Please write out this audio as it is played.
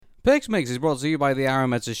PIXMIX is brought to you by the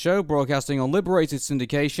Arun and Patricia Show, broadcasting on Liberated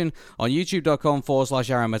Syndication on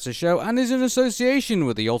youtube.com/Arun and Patricia Show, and is in association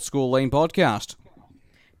with the Old School Lane podcast.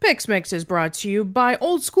 PIXMIX is brought to you by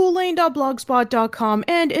oldschoollane.blogspot.com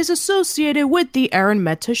and is associated with the Arun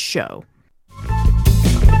Meta Show.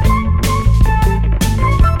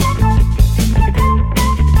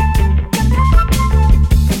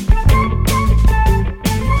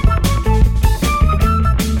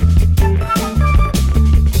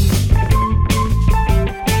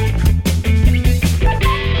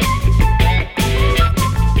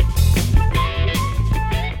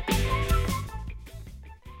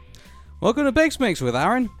 Welcome to PIXMIX with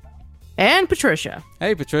Arun And Patricia.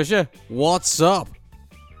 Hey Patricia, what's up?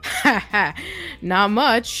 Not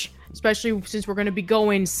much, especially since we're going to be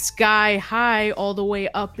going sky high all the way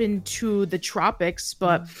up into the tropics,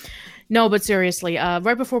 but seriously,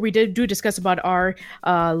 right before we do discuss about our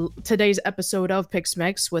today's episode of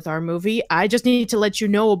PIXMIX with our movie, I just need to let you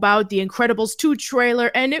know about the Incredibles 2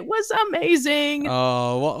 trailer, and it was amazing.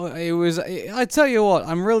 Oh, well, it was. I tell you what,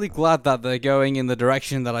 I'm really glad that they're going in the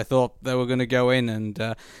direction that I thought they were going to go in, and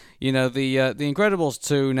the Incredibles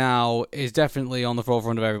 2 now is definitely on the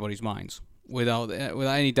forefront of everybody's minds. Without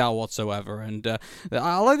any doubt whatsoever, and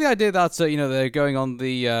I like the idea that they're going on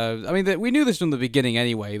the. We knew this from the beginning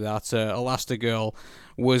anyway, that Elastigirl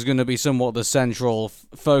was going to be somewhat the central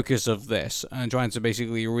focus of this, and trying to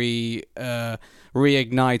basically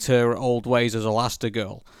reignite her old ways as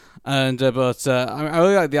Elastigirl. And I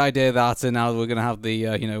really like the idea that now we're going to have the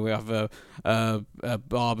we have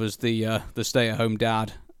Bob as the stay-at-home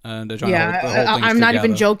dad. And I'm not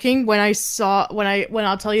even joking when I'll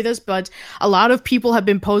tell you this, but a lot of people have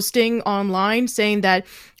been posting online saying that,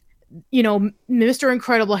 Mr.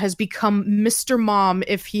 Incredible has become Mr. Mom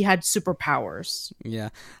if he had superpowers. Yeah.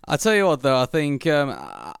 I'll tell you what, though, I think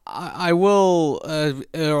I will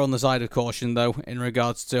err on the side of caution, though, in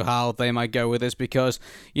regards to how they might go with this, because,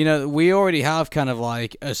 we already have kind of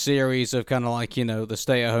like a series of kind of like, the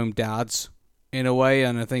stay-at-home dads, in a way,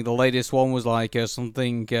 and I think the latest one was like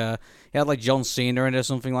something, he had like John Cena in it or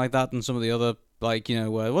something like that, and some of the other,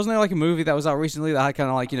 wasn't there like a movie that was out recently that had kind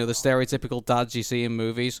of like, the stereotypical dads you see in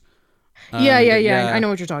movies? Yeah, I know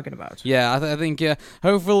what you're talking about. Yeah, I think,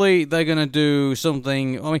 hopefully they're gonna do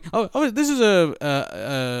something, this is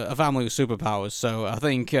a family with superpowers, so I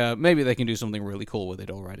think maybe they can do something really cool with it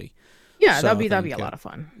already. Yeah, so that'd be a lot of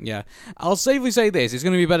fun. Yeah, I'll safely say this, it's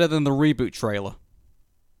gonna be better than the reboot trailer.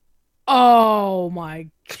 Oh my!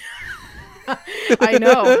 I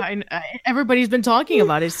know. Everybody's been talking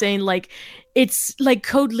about it, saying like it's like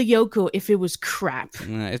Code Lyoko if it was crap.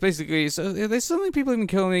 It's basically there's something people have been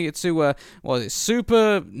calling it to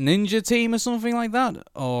Super Ninja Team or something like that,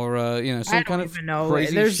 or some kind of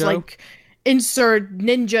crazy There's show. Like insert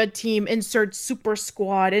Ninja Team, insert Super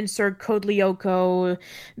Squad, insert Code Lyoko.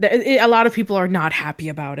 A lot of people are not happy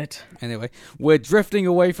about it. Anyway, we're drifting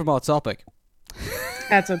away from our topic.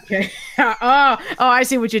 That's okay. Oh, I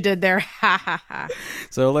see what you did there.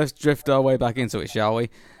 So let's drift our way back into it, shall we?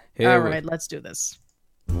 All right, let's do this.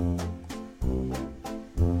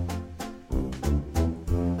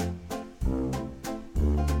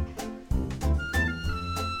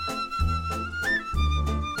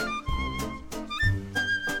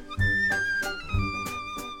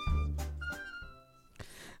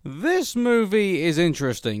 This movie is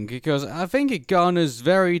interesting because I think it garners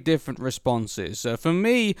very different responses. For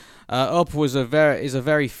me, Up is a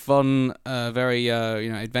very fun, very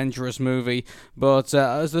adventurous movie, but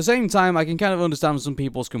at the same time, I can kind of understand some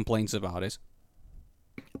people's complaints about it.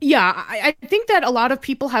 Yeah, I think that a lot of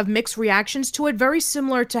people have mixed reactions to it, very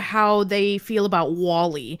similar to how they feel about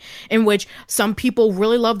WALL-E, in which some people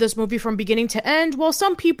really love this movie from beginning to end, while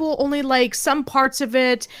some people only like some parts of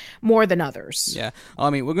it more than others. Yeah,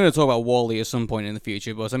 we're going to talk about WALL-E at some point in the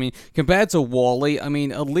future, but compared to WALL-E,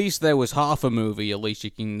 at least there was half a movie, at least you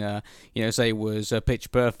can, say was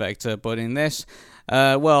pitch perfect, but in this,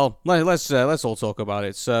 let's all talk about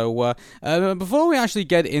it. So, before we actually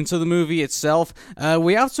get into the movie itself,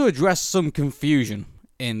 we have to address some confusion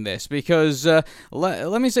in this, because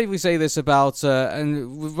let me safely say this about,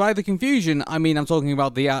 and by the confusion, I'm talking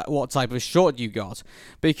about the what type of short you got,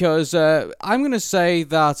 because I'm going to say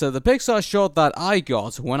that the Pixar short that I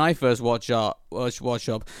got when I first watched Up was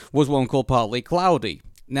one called Partly Cloudy.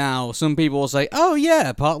 Now, some people will say, oh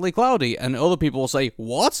yeah, Partly Cloudy, and other people will say,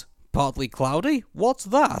 what? Partly Cloudy? What's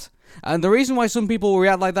that? And the reason why some people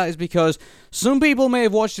react like that is because some people may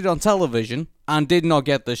have watched it on television and did not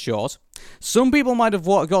get the short. Some people might have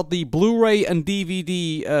got the Blu-ray and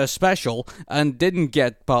DVD special and didn't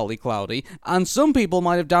get Partly Cloudy. And some people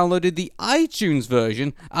might have downloaded the iTunes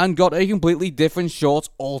version and got a completely different short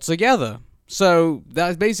altogether. So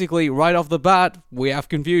that's basically right off the bat, we have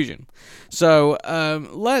confusion. So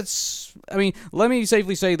let me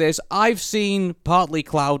safely say this. I've seen Partly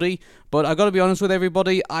Cloudy, but I've got to be honest with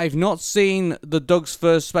everybody, I've not seen the Doug's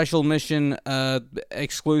First Special Mission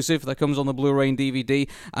exclusive that comes on the Blu-ray and DVD,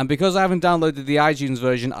 and because I haven't downloaded the iTunes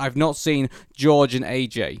version, I've not seen George and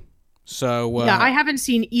AJ. So yeah, I haven't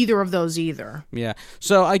seen either of those either. Yeah,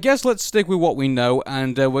 so I guess let's stick with what we know,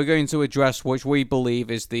 and we're going to address which we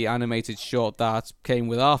believe is the animated short that came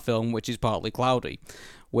with our film, which is Partly Cloudy.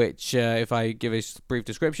 Which, if I give a brief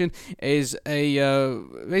description, is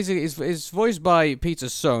basically is voiced by Peter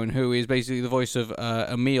Sohn, who is basically the voice of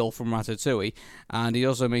Emile from Ratatouille, and he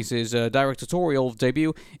also makes his directorial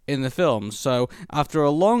debut in the film. So, after a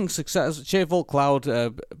long success, cheerful cloud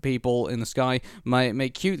people in the sky might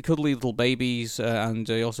make cute, cuddly little babies, and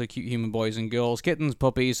also cute human boys and girls, kittens,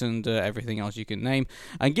 puppies, and everything else you can name,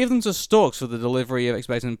 and give them to storks for the delivery of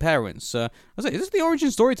expectant parents. I was like, is this the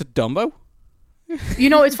origin story to Dumbo? You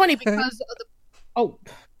know, it's funny because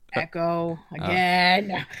echo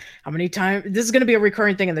again. How many times? This is going to be a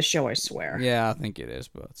recurring thing in the show, I swear. Yeah, I think it is,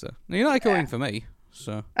 but you're not echoing for me,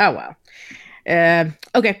 so. Oh well.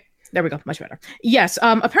 Okay, there we go. Much better. Yes.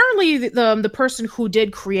 Apparently, the person who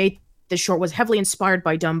did create the short was heavily inspired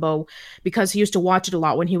by Dumbo because he used to watch it a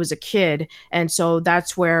lot when he was a kid, and so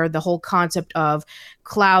that's where the whole concept of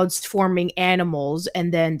clouds forming animals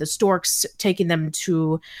and then the storks taking them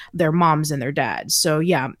to their moms and their dads. So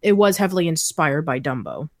yeah, it was heavily inspired by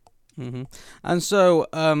Dumbo. Mm-hmm. And so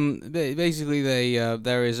basically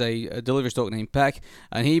there is a delivery stork named Peck,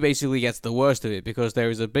 and he basically gets the worst of it because there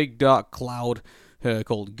is a big dark cloud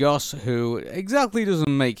called Gus, who exactly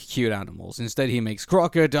doesn't make cute animals. Instead, he makes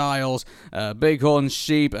crocodiles, bighorn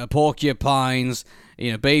sheep, porcupines,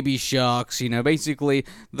 baby sharks, basically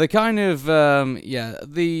the kind of,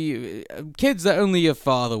 the kids that only your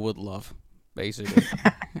father would love, basically,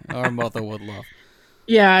 or a mother would love.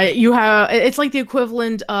 Yeah, it's like the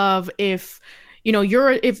equivalent of if you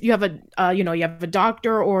have a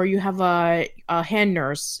doctor or you have a hand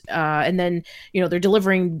nurse, and then they're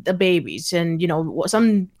delivering the babies, and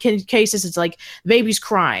some cases it's like the baby's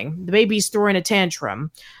crying, the baby's throwing a tantrum,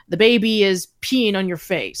 the baby is peeing on your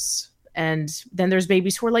face, and then there's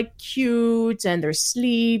babies who are like cute and they're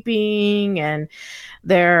sleeping and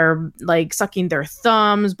they're like sucking their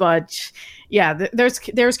thumbs, but yeah,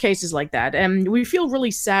 there's cases like that, and we feel really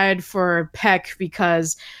sad for Peck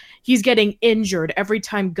because he's getting injured every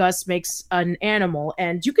time Gus makes an animal.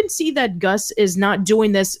 And you can see that Gus is not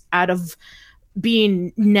doing this out of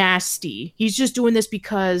being nasty. He's just doing this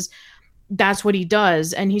because that's what he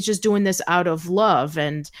does. And he's just doing this out of love.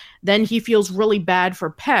 And then he feels really bad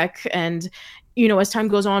for Peck. And, as time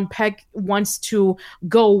goes on, Peck wants to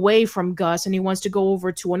go away from Gus and he wants to go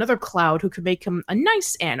over to another cloud who could make him a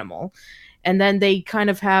nice animal. And then they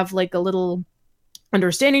kind of have like a little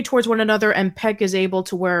understanding towards one another, and Peck is able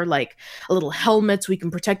to wear like a little helmet so he can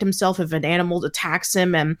protect himself if an animal attacks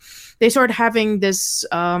him, and they start having this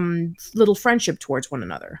little friendship towards one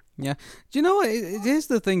another. Yeah. Do you know what? Here's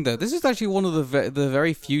the thing, though. This is actually one of the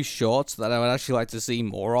very few shorts that I would actually like to see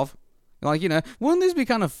more of. Like, wouldn't this be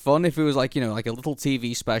kind of fun if it was like, like a little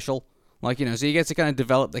TV special? Like, so you get to kind of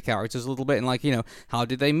develop the characters a little bit, and like, how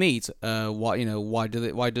did they meet?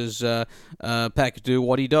 Why does Peck do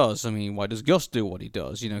what he does? I mean, why does Gus do what he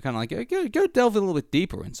does? Kind of like go delve a little bit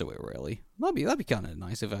deeper into it. Really, that'd be kind of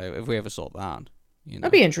nice if we ever saw that.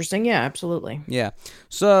 That'd be interesting. Yeah, absolutely. Yeah.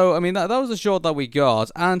 So I mean, that was the short that we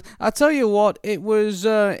got, and I tell you what, it was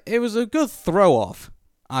a good throw off.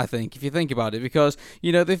 I think, if you think about it, because,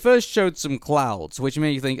 they first showed some clouds, which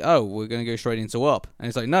made you think, oh, we're going to go straight into Up. And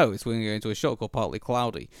it's like, no, we're going to go into a shot called Partly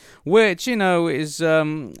Cloudy, which, is,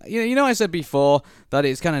 I said before that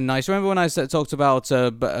it's kind of nice. Remember when I talked about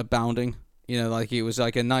bounding? Like it was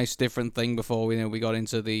like a nice different thing before we got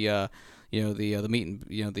into the the meat,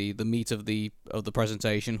 the meat of the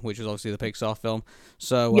presentation, which was obviously the Pixar film.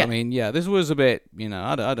 So yeah. I mean, yeah, this was a bit,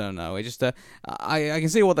 I don't know. It just I can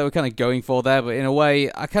see what they were kind of going for there, but in a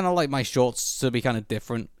way, I kind of like my shorts to be kind of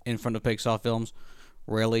different in front of Pixar films,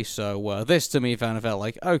 really. So this to me kind of felt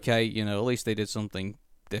like, okay, at least they did something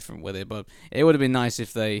different with it. But it would have been nice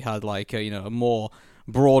if they had like a more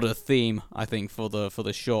broader theme, I think, for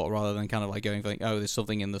the short, rather than kind of like going for like, oh, there's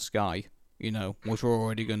something in the sky. Which we're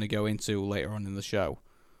already going to go into later on in the show.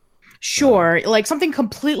 So Sure, like something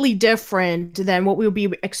completely different than what we would be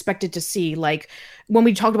expected to see. Like when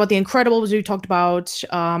we talked about The Incredibles, we talked about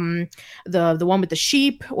the one with the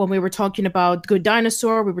sheep. When we were talking about Good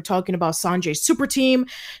Dinosaur, we were talking about Sanjay's super team.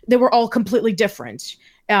 They were all completely different.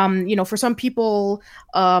 For some people,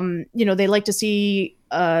 they like to see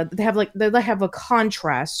they have a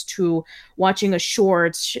contrast to watching a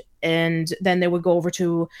short, and then they would go over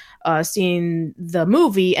to seeing the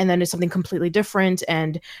movie, and then it's something completely different.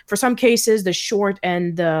 And for some cases, the short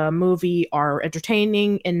and the movie are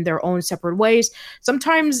entertaining in their own separate ways.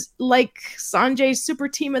 Sometimes, like Sanjay's super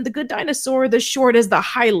team and the Good Dinosaur, the short is the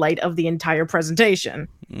highlight of the entire presentation.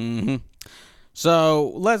 hmm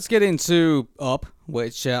So let's get into Up,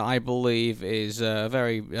 which I believe is a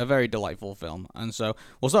very delightful film. And so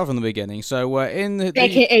we'll start from the beginning. So in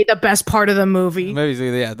AKA the best part of the movie. maybe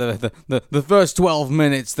yeah, the first 12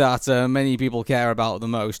 minutes that many people care about the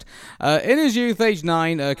most. In his youth, age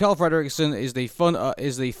 9, Carl Fredricksen is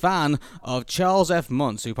the fan of Charles F.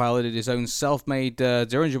 Muntz, who piloted his own self-made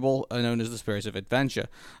dirigible known as the Spirit of Adventure.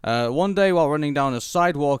 One day, while running down a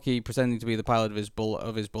sidewalk, he pretending to be the pilot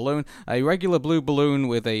of his balloon, a regular blue balloon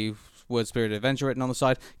with a word Spirit Adventure written on the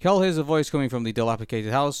side. Carl hears a voice coming from the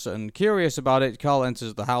dilapidated house, and curious about it, Carl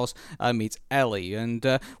enters the house and meets Ellie. And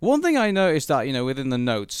one thing I noticed that, within the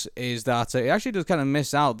notes is that it actually does kind of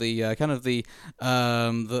miss out the the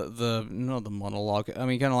not the monologue. I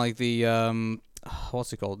mean, kind of like the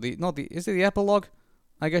what's it called? Is it the epilogue?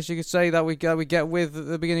 I guess you could say that we get with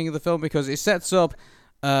the beginning of the film, because it sets up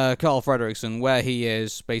Carl Fredricksen where he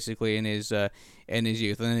is basically in his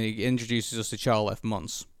youth, and then he introduces us to Charles F.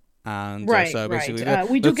 Muntz. And so basically,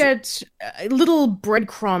 we do get little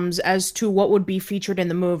breadcrumbs as to what would be featured in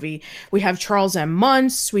the movie. We have Charles M.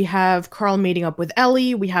 Muntz, we have Carl meeting up with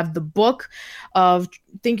Ellie, we have the book of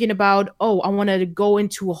thinking about, I want to go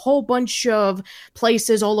into a whole bunch of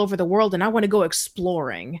places all over the world, and I want to go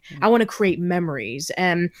exploring. I want to create memories.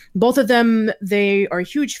 And both of them, they are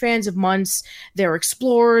huge fans of Muntz. They're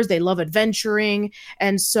explorers, they love adventuring,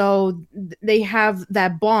 and so they have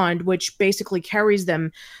that bond, which basically carries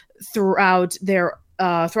them throughout their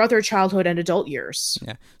childhood and adult years.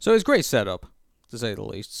 Yeah, so it's great setup, to say the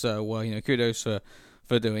least. So kudos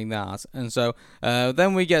for doing that. And so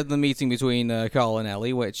then we get the meeting between Carl and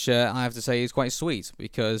Ellie, which I have to say is quite sweet,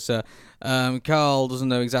 because Carl doesn't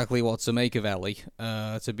know exactly what to make of Ellie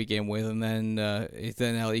to begin with, and then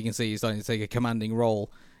Ellie, you can see, he's starting to take a commanding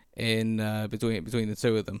role in between the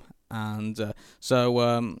two of them. And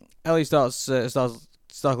so Ellie starts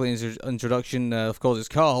his introduction. Of course, it's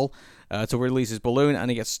Carl to release his balloon,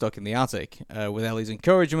 and he gets stuck in the attic. With Ellie's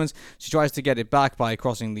encouragement, she tries to get it back by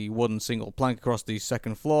crossing the wooden single plank across the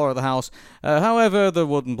second floor of the house. However, the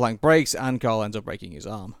wooden plank breaks, and Carl ends up breaking his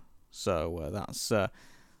arm. So that's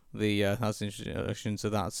the introduction to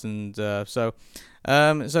that. And so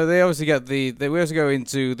they obviously we also go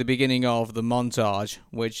into the beginning of the montage,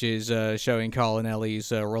 which is showing Carl and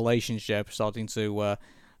Ellie's relationship starting to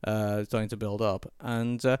build up.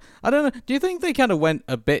 And I don't know, do you think they kind of went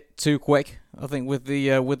a bit too quick, I think, with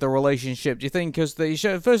the relationship? Do you think, because they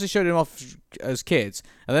showed him off as kids,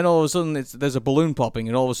 and then all of a sudden there's a balloon popping,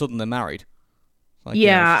 and all of a sudden they're married? Like,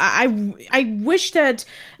 I wish that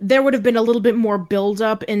there would have been a little bit more build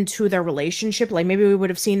up into their relationship. Like maybe we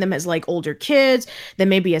would have seen them as like older kids, then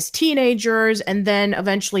maybe as teenagers, and then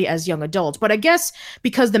eventually as young adults. But I guess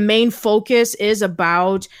because the main focus is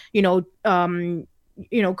about,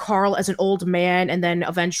 Carl as an old man, and then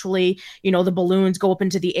eventually, the balloons go up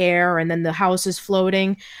into the air, and then the house is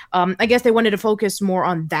floating. I guess they wanted to focus more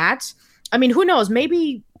on that. I mean, who knows?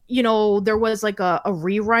 Maybe, there was like a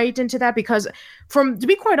rewrite into that, because to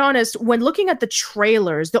be quite honest, when looking at the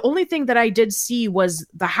trailers, the only thing that I did see was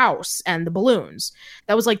the house and the balloons.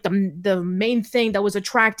 That was like the main thing that was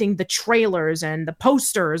attracting the trailers and the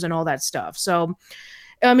posters and all that stuff. So,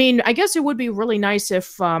 I mean, I guess it would be really nice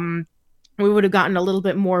if, we would have gotten a little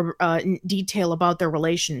bit more detail about their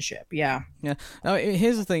relationship. Yeah. Now,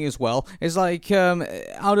 here's the thing as well. It's like,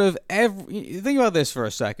 out of think about this for a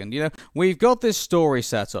second. We've got this story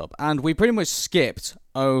set up, and we pretty much skipped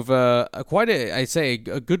over I'd say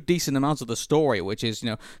a good decent amount of the story, which is,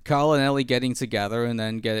 Carl and Ellie getting together, and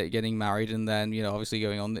then getting married, and then, obviously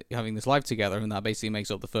going on having this life together, and that basically makes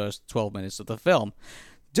up the first 12 minutes of the film.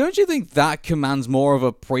 Don't you think that commands more of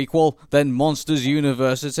a prequel than Monsters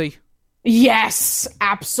University? Yes,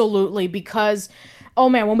 absolutely. Because, oh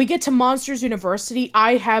man, when we get to Monsters University,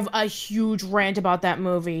 I have a huge rant about that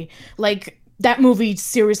movie. Like, that movie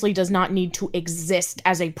seriously does not need to exist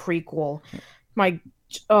as a prequel.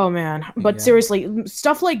 Oh man, but Yeah. seriously,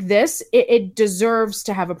 stuff like this, it deserves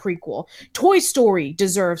to have a prequel. Toy Story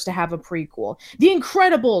deserves to have a prequel. The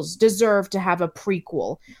Incredibles deserve to have a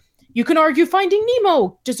prequel. You can argue Finding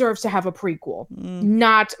Nemo deserves to have a prequel, Mm.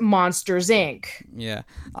 not Monsters Inc. Yeah,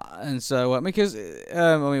 and so because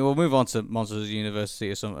I mean we'll move on to Monsters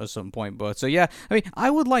University at some point, but so yeah, I mean I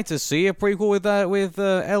would like to see a prequel with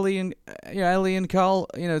Ellie and Ellie and Carl,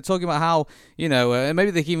 talking about how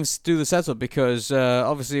maybe they can even do the setup because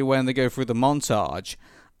obviously when they go through the montage.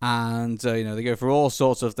 And they go through all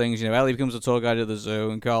sorts of things. Ellie becomes a tour guide at the zoo,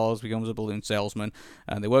 and Carlos becomes a balloon salesman.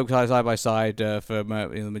 And they work side by side for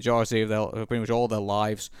the majority of pretty much all their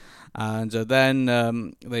lives. And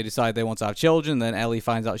then they decide they want to have children. Then Ellie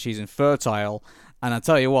finds out she's infertile, and I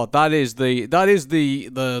tell you what, that is the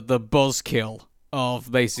buzzkill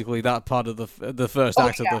of basically that part of the first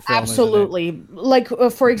act of the film. Absolutely. Like,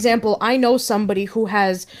 for example, I know somebody who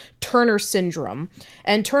has Turner syndrome,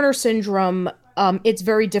 and Turner syndrome. It's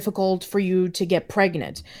very difficult for you to get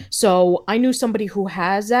pregnant. So I knew somebody who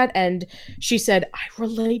has that, and she said, I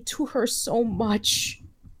relate to her so much.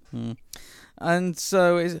 And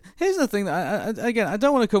so here's the thing that I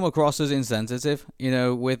don't want to come across as insensitive,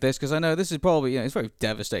 with this, because I know this is probably, it's very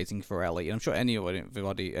devastating for Ellie. And I'm sure any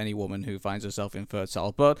woman who finds herself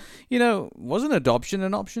infertile. But wasn't adoption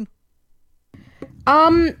an option?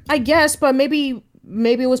 I guess, but maybe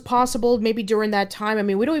it was possible maybe during that time. I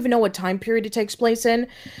mean, we don't even know what time period it takes place in.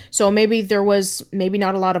 So maybe there was maybe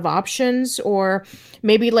not a lot of options, or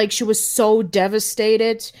maybe like she was so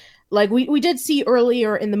devastated. Like we did see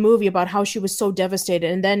earlier in the movie about how she was so devastated,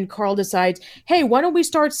 and then Carl decides, hey, why don't we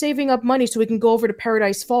start saving up money so we can go over to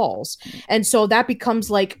Paradise Falls? And so that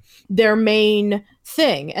becomes like their main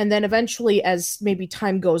thing. And then eventually, as maybe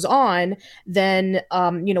time goes on, then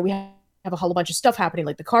we have a whole bunch of stuff happening,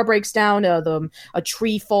 like the car breaks down, a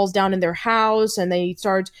tree falls down in their house, and they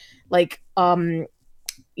start like having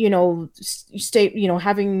to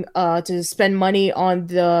spend money on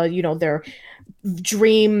their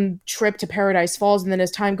dream trip to Paradise Falls. And then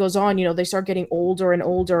as time goes on, they start getting older and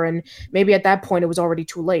older, and maybe at that point it was already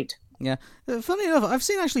too late. Yeah, funny enough, I've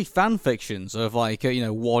seen actually fan fictions of like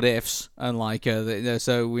what ifs, and like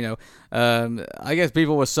so I guess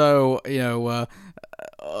people were so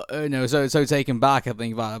so taken back, I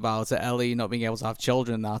think, about Ellie not being able to have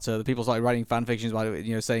children, that the people started writing fan fictions about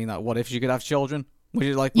it, saying that what if she could have children. Which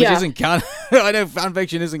isn't canon. I know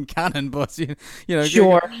fanfiction isn't canon, but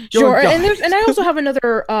sure. And I also have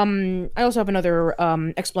another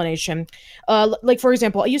explanation. Like for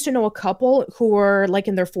example, I used to know a couple who were like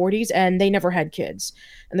in their 40s and they never had kids.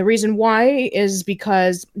 And the reason why is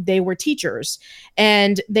because they were teachers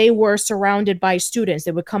and they were surrounded by students.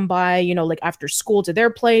 They would come by, like after school to their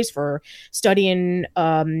place for studying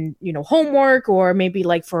homework, or maybe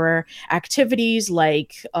like for activities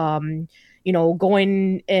like going,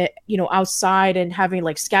 outside and having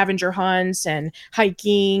like scavenger hunts and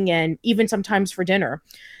hiking, and even sometimes for dinner.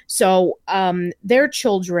 So their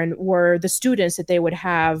children were the students that they would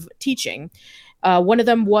have teaching. One of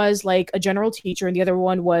them was like a general teacher, and the other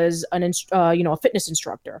one was a fitness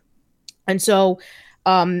instructor. And so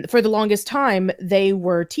for the longest time, they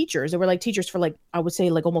were teachers. They were like teachers for like, I would say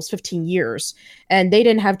like almost 15 years. And they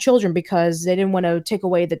didn't have children because they didn't want to take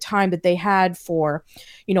away the time that they had for,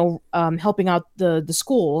 helping out the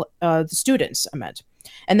school, the students, I meant.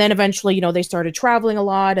 And then eventually, they started traveling a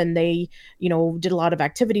lot, and they, did a lot of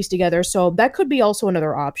activities together. So that could be also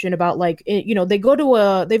another option about like, they go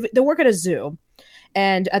to they work at a zoo.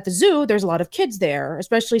 And at the zoo, there's a lot of kids there,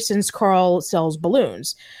 especially since Carl sells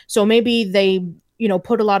balloons. So maybe they,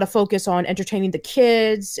 put a lot of focus on entertaining the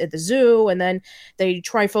kids at the zoo, and then they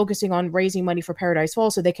try focusing on raising money for Paradise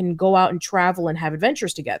Falls so they can go out and travel and have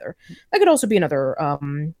adventures together. That could also be another,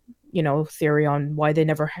 theory on why they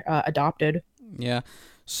never adopted. Yeah.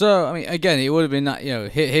 So, I mean, again, it would have been,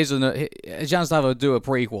 here's a chance to do a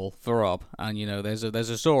prequel for Rob, and, there's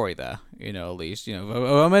a story there, at least,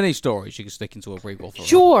 or many stories you can stick into a prequel for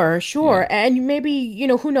Sure. Yeah. And maybe,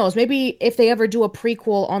 who knows, maybe if they ever do a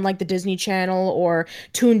prequel on, like, the Disney Channel or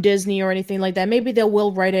Toon Disney or anything like that, maybe they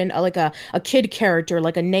will write in, a kid character,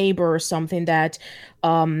 like a neighbor or something that,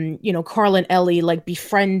 Carl and Ellie, like,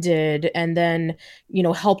 befriended and then,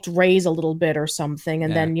 helped raise a little bit or something.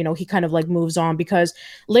 And then, he kind of, like, moves on, because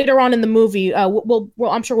later on in the movie,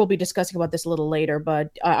 I'm sure we'll be discussing about this a little later,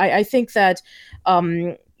 but I think that,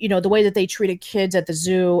 the way that they treated kids at the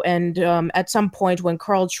zoo, and at some point when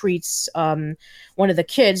Carl treats one of the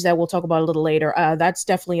kids that we'll talk about a little later, that's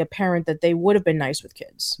definitely apparent that they would have been nice with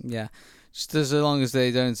kids. Yeah. Just as long as they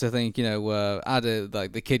don't, I think, add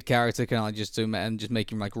like the kid character can just do and just make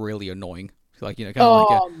him like really annoying. like kind of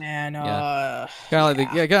like man, yeah, kind of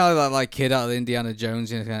like the kind of like kid out of Indiana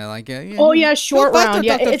Jones, kind of like oh yeah, Short Round.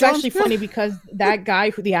 Yeah, Dr. it's Jones. actually funny because that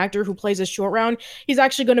guy, the actor who plays a Short Round, he's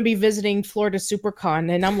actually going to be visiting Florida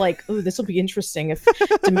SuperCon, and I'm like, oh, this will be interesting if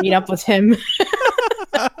to meet up with him.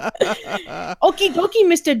 Okie dokie,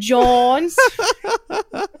 Mr. Jones.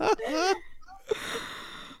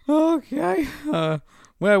 Okay.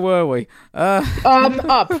 Where were we?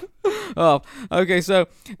 Up. Oh, okay. So,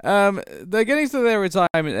 they're getting to their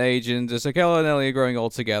retirement age, and so Carol and Ellie are growing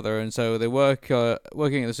old together, and so they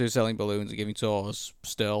working at the zoo selling balloons and giving tours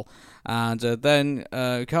still. And then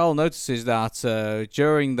Carl notices that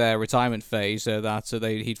during their retirement phase,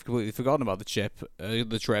 he'd completely forgotten about the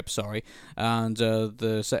trip, sorry, and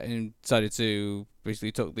the setting decided to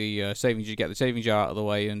basically took the get the savings jar out of the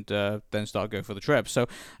way, and then start going for the trip. So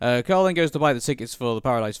Carl then goes to buy the tickets for the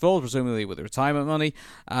Paradise Falls, presumably with the retirement money.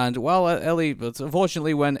 And but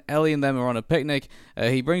unfortunately, when Ellie and them are on a picnic,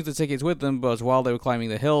 he brings the tickets with them. But while they were climbing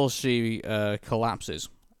the hill, she collapses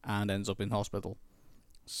and ends up in hospital.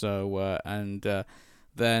 So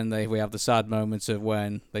then we have the sad moments of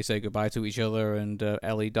when they say goodbye to each other, and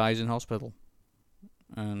Ellie dies in hospital.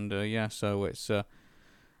 And so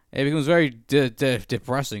it becomes very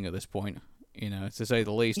depressing at this point, to say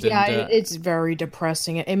the least. Yeah, and, it's very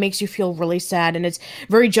depressing. It makes you feel really sad, and it's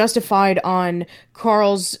very justified on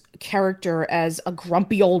Carl's character as a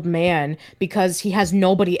grumpy old man because he has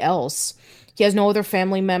nobody else. He has no other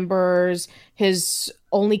family members. His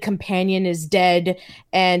only companion is dead,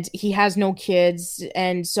 and he has no kids.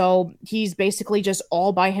 And so he's basically just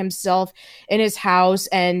all by himself in his house.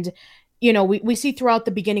 And, we see throughout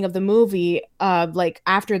the beginning of the movie, like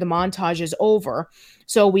after the montage is over.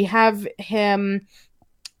 So we have him,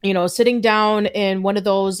 sitting down in one of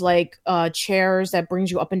those like chairs that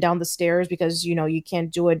brings you up and down the stairs because, you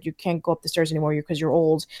can't do it. You can't go up the stairs anymore because you're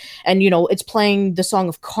old. And, it's playing the song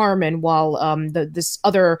of Carmen while this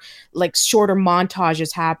other like shorter montage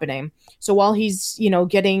is happening. So while he's,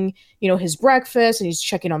 getting, his breakfast and he's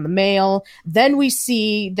checking on the mail, then we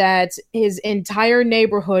see that his entire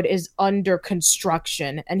neighborhood is under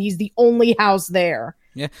construction and he's the only house there.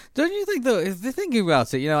 Yeah, don't you think though? If you're thinking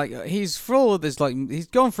about it, like he's full of this, like he's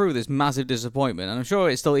gone through this massive disappointment, and I'm sure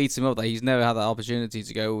it still eats him up that he's never had that opportunity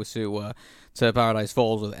to go to Paradise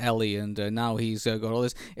Falls with Ellie, and now he's got all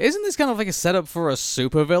this. Isn't this kind of like a setup for a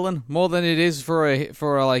supervillain more than it is for a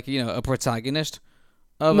protagonist?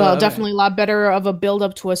 Definitely a lot better of a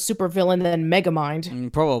build-up to a supervillain than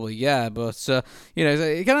Megamind. Probably, yeah, but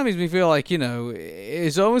it kind of makes me feel like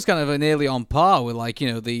it's almost kind of nearly on par with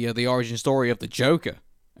the origin story of the Joker.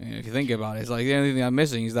 If you think about it, it's like the only thing I'm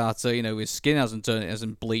missing is that his skin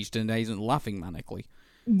hasn't bleached and he isn't laughing manically.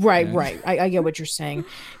 Right. I get what you're saying.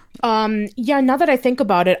 Now that I think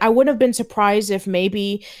about it, I wouldn't have been surprised if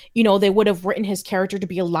maybe, they would have written his character to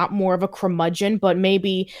be a lot more of a curmudgeon, but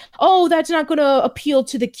maybe, that's not going to appeal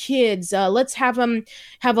to the kids. Let's have him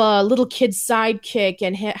have a little kid sidekick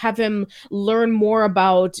and have him learn more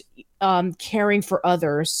about caring for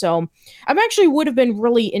others. So I actually would have been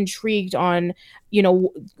really intrigued on,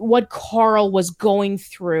 what Carl was going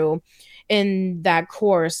through in that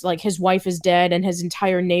course. Like his wife is dead and his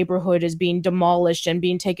entire neighborhood is being demolished and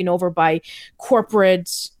being taken over by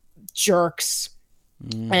corporate jerks.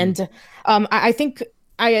 Mm-hmm. And I think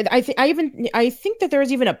that there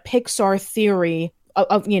is even a Pixar theory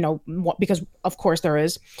of because of course there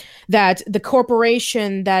is, that the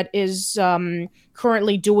corporation that is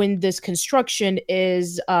currently doing this construction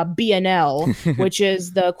is B&L, which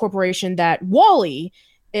is the corporation that Wall-E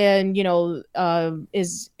and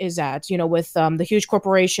is at with the huge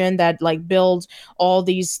corporation that like builds all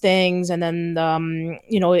these things, and then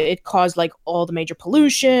it caused like all the major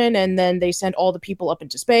pollution, and then they sent all the people up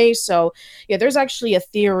into space. So yeah, there's actually a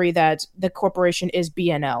theory that the corporation is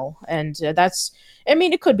B&L, and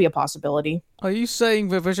it could be a possibility. Are you saying,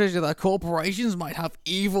 Patricia, that corporations might have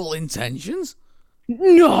evil intentions?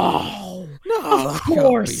 No, of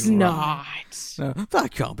course not. No,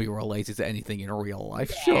 that can't be related to anything in real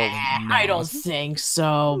life. Surely not. I don't think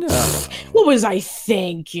so. No. What was I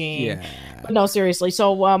thinking? Yeah. But no, seriously.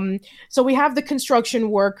 So we have the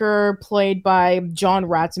construction worker played by John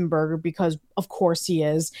Ratzenberger, because of course he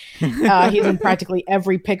is. He's in practically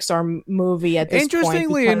every Pixar movie at this point.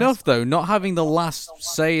 Interestingly enough, though, not having the last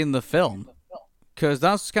say in the film. Because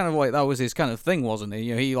that's kind of like that was his kind of thing, wasn't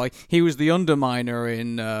he? He was the underminer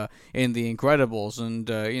in The Incredibles, and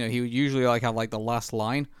he would usually have the last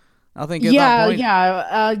line. I think at that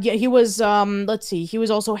point. He was. Let's see, he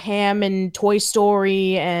was also Ham in Toy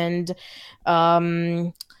Story, and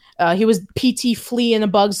He was PT Flea in A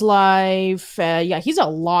Bug's Life. Yeah, he's a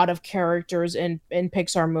lot of characters in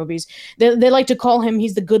Pixar movies. They like to call him,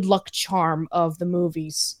 he's the good luck charm of the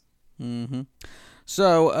movies. Mm-hmm.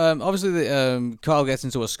 So obviously, Carl gets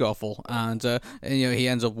into a scuffle, and he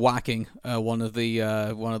ends up whacking one of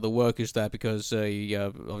the workers there because he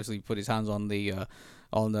obviously put his hands on the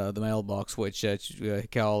mailbox, which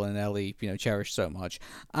Carl and Ellie cherish so much.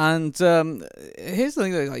 And here's the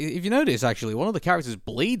thing: if you notice, actually, one of the characters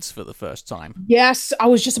bleeds for the first time. Yes, I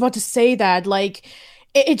was just about to say that. Like,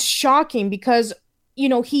 it's shocking because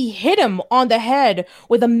he hit him on the head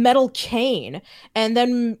with a metal cane. And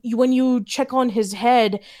then when you check on his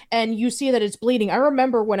head and you see that it's bleeding, I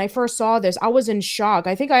remember when I first saw this, I was in shock.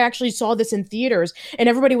 I think I actually saw this in theaters and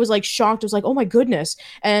everybody was like shocked. It was like, oh my goodness.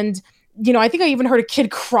 And, I think I even heard a kid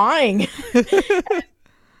crying.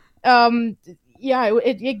 Yeah,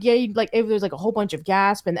 it was like a whole bunch of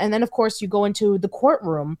gasp. And then, of course, you go into the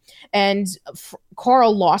courtroom and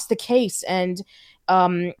Carl lost the case. And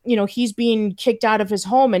he's being kicked out of his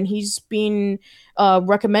home and he's being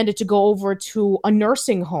recommended to go over to a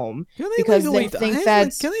nursing home because they think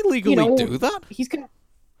that can they legally do that? He's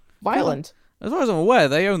violent. As far as I'm aware,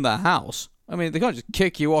 they own the house. I mean, they can't just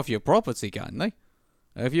kick you off your property, can they?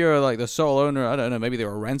 If you're like the sole owner, I don't know. Maybe they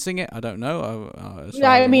were renting it. I don't know.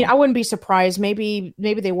 Yeah, I mean, I wouldn't be surprised. Maybe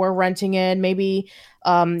they were renting it. Maybe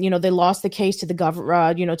they lost the case to the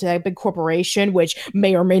government, to that big corporation, which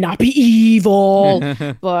may or may not be evil.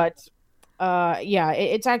 But yeah,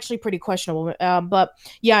 it's actually pretty questionable. But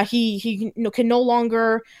yeah, he can no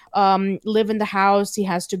longer live in the house. He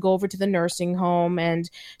has to go over to the nursing home,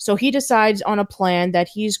 and so he decides on a plan that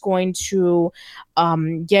he's going to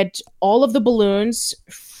get all of the balloons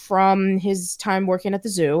from his time working at the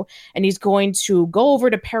zoo, and he's going to go over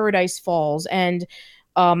to Paradise Falls. And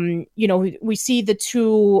we see the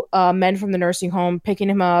two men from the nursing home picking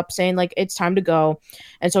him up, saying like it's time to go.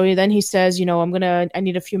 And so then he says, I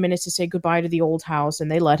need a few minutes to say goodbye to the old house,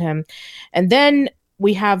 and they let him. And then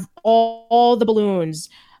we have all the balloons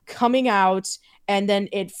coming out, and then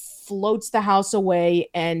it floats the house away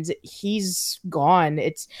and he's gone.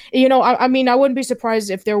 It's I mean, I wouldn't be surprised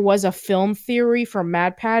if there was a film theory from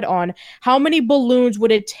MadPad on how many balloons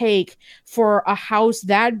would it take for a house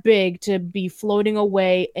that big to be floating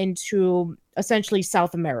away into essentially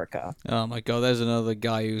South America. Oh my god, there's another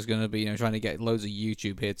guy who's going to be trying to get loads of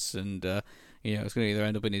YouTube hits, and it's going to either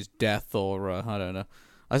end up in his death or I don't know.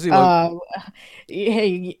 I see.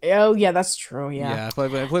 Hey, oh yeah, that's true. Yeah.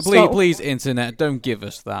 Yeah, please, internet, don't give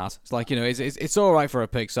us that. It's like it's all right for a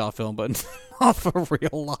Pixar film, but not for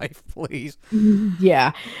real life, please.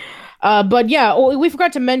 Yeah. But yeah, we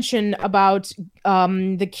forgot to mention about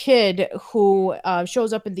the kid who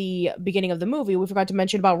shows up in the beginning of the movie. We forgot to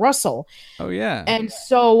mention about Russell. Oh yeah. And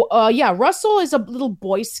so Russell is a little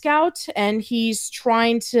Boy Scout, and he's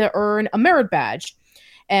trying to earn a merit badge.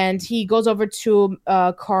 And he goes over to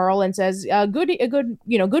Carl and says, "Good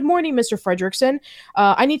morning, Mr. Fredrickson.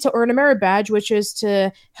 I need to earn a merit badge, which is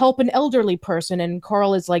to help an elderly person." And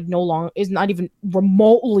Carl is like is not even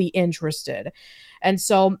remotely interested. And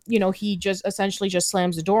so, he just essentially just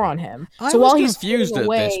slams the door on him. I was confused at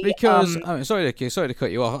this because sorry to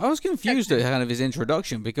cut you off. I was confused at kind of his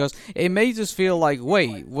introduction because it made us feel like,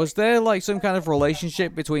 wait, was there like some kind of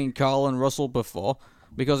relationship between Carl and Russell before?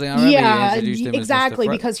 Because I remember he introduced him exactly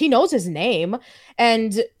as because he knows his name,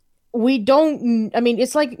 and we don't. I mean,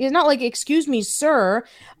 it's not like, excuse me, sir.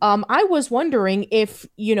 I was wondering if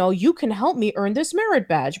you can help me earn this merit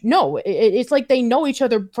badge. No, it's like they know each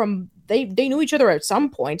other from. They knew each other at some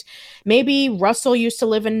point. Maybe Russell used to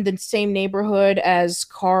live in the same neighborhood as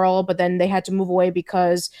Carl, but then they had to move away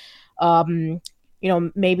because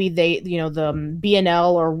maybe they, the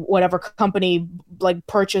B&L or whatever company like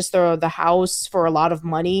purchased the house for a lot of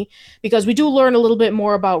money, because we do learn a little bit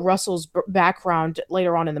more about Russell's background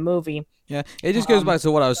later on in the movie. Yeah, it just goes back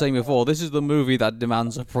to what I was saying before. This is the movie that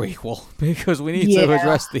demands a prequel because we need to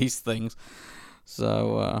address these things.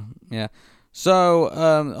 So, yeah. So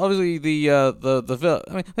obviously the film.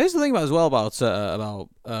 I mean, here's the thing about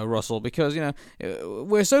Russell, because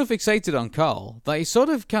we're so fixated on Carl that he sort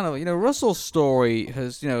of kind of Russell's story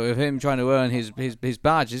has of him trying to earn his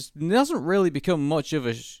badge hasn't really become much of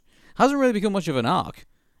an arc.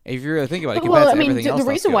 If you really think about it, well, I mean, the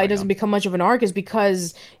reason why it doesn't become much of an arc is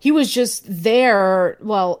because he was just there,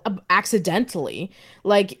 accidentally,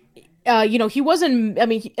 like. He wasn't. I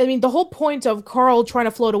mean, the whole point of Carl trying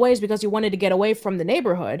to float away is because he wanted to get away from the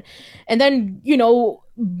neighborhood, and then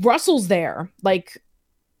Russell's there, like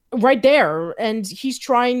right there, and he's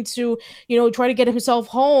trying to get himself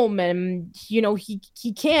home, and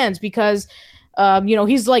he can't because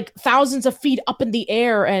He's like thousands of feet up in the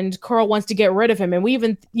air, and Carl wants to get rid of him. And we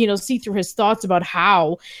even, see through his thoughts about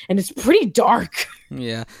how, and it's pretty dark.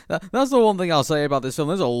 Yeah, that's the one thing I'll say about this film.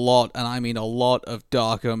 There's a lot, and I mean a lot of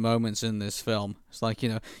darker moments in this film. It's like,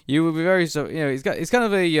 you would be it's kind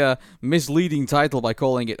of a misleading title by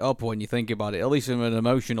calling it Up when you think about it, at least from an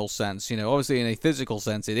emotional sense. Obviously in a physical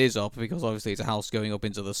sense it is up, because obviously it's a house going up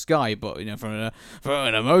into the sky, but, from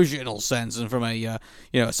an emotional sense and from a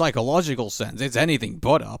psychological sense, it's anything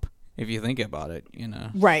but up, if you think about it,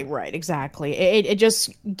 Right, exactly. It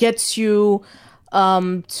just gets you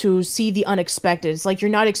to see the unexpected. It's like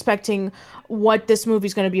you're not expecting what this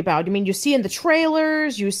movie's going to be about. I mean, you see in the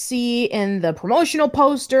trailers, you see in the promotional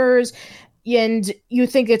posters, and you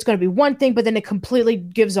think it's going to be one thing, but then it completely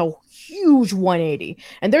gives a huge 180.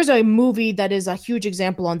 And there's a movie that is a huge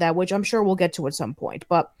example on that, which I'm sure we'll get to at some point.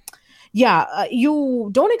 But yeah, you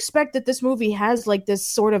don't expect that this movie has like this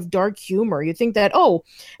sort of dark humor. You think that,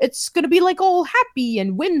 it's going to be like all happy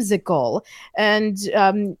and whimsical. And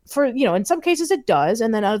in some cases it does,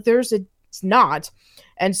 and then others it's not.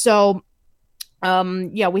 And so,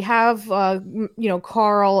 we have,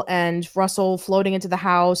 Carl and Russell floating into the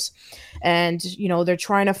house, and, they're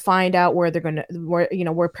trying to find out where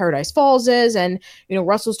where Paradise Falls is. And,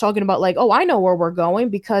 Russell's talking about like, I know where we're going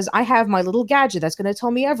because I have my little gadget that's going to tell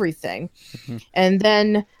me everything. Mm-hmm. And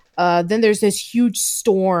then there's this huge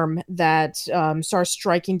storm that starts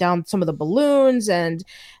striking down some of the balloons, and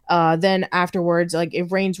then afterwards, like,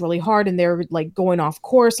 it rains really hard, and they're like going off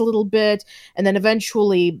course a little bit, and then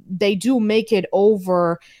eventually they do make it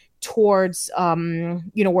over towards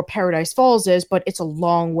where Paradise Falls is, but it's a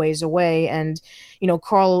long ways away, and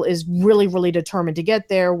Carl is really, really determined to get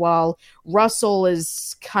there, while Russell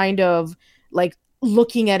is kind of like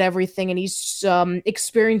looking at everything, and he's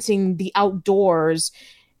experiencing the outdoors.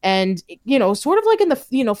 And, sort of like in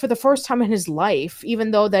the, for the first time in his life, even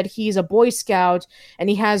though that he's a Boy Scout and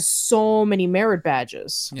he has so many merit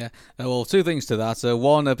badges. Yeah. Well, two things to that.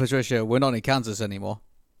 One, Patricia, we're not in Kansas anymore.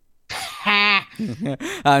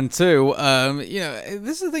 And two,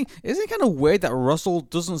 this is the thing. Isn't it kind of weird that Russell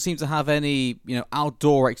doesn't seem to have any,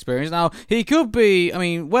 outdoor experience? Now, he could be,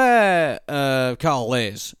 where Carl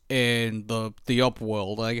is in the up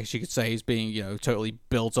world, I guess you could say he's being, totally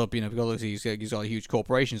built up, because he's got a huge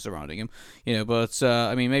corporation surrounding him, but,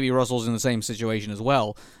 maybe Russell's in the same situation as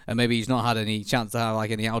well, and maybe he's not had any chance to have,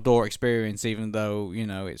 like, any outdoor experience, even though,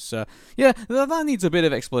 it's, that needs a bit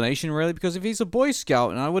of explanation, really, because if he's a Boy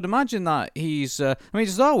Scout, and I would imagine that he's, to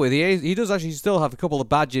start with, he does actually still have a couple of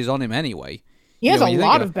badges on him anyway. He has a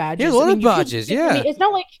lot of badges. He has a lot of badges, yeah. It's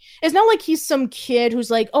not like he's some kid who's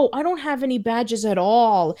like, I don't have any badges at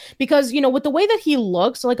all. Because, with the way that he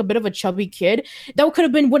looks, like a bit of a chubby kid, that could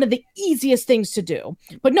have been one of the easiest things to do.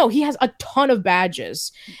 But no, he has a ton of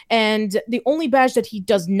badges. And the only badge that he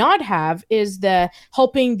does not have is the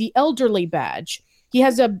helping the elderly badge. He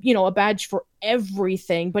has a badge for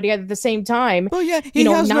everything, but at the same time, he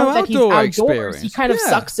has now that he's outdoors, experience. He kind of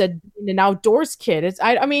sucks at being an outdoors kid.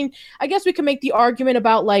 I guess we can make the argument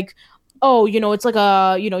about like, it's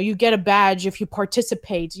like you get a badge if you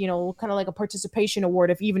participate, kind of like a participation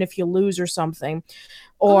award even if you lose or something.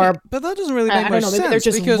 Or, but that doesn't really make much sense. Maybe they're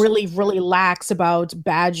just really, really lax about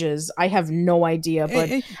badges. I have no idea,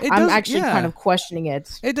 but I'm actually kind of questioning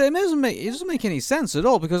it. It doesn't make any sense at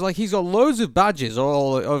all, because like he's got loads of badges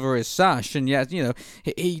all over his sash, and yet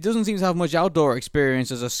he doesn't seem to have much outdoor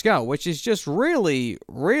experience as a scout, which is just really,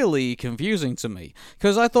 really confusing to me.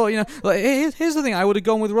 Because I thought, here's the thing: I would have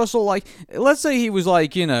gone with Russell. Like, let's say he was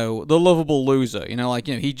like the lovable loser,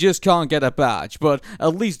 he just can't get a badge, but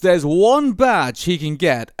at least there's one badge he can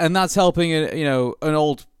get. And that's helping an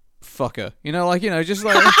old fucker, just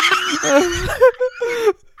like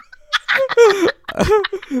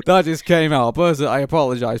that just came out, but I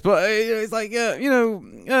apologize. But it's like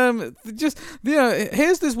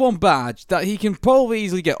here's this one badge that he can probably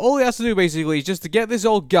easily get. All he has to do basically is just to get this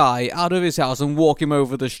old guy out of his house and walk him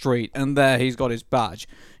over the street, and there he's got his badge.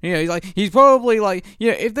 He's probably like,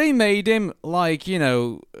 if they made him like,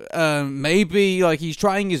 maybe like he's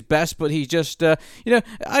trying his best, but he's just,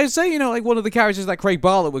 I'd say, like one of the characters that Craig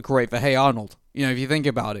Bartlett would create for Hey Arnold. If you think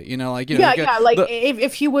about it,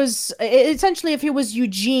 if he was essentially, if he was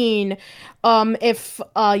Eugene, if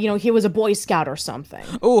he was a Boy Scout or something.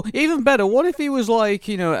 Oh, even better. What if he was like,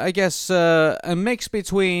 I guess a mix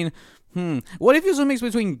between. What if it was a mix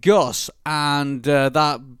between Gus and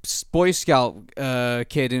that Boy Scout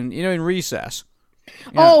kid in Recess?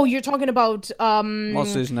 Oh, you're talking about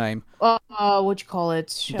what's his name? What you call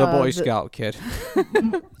it? The Boy Scout kid.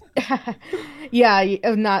 Yeah,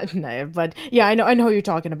 not no, but yeah, I know who you're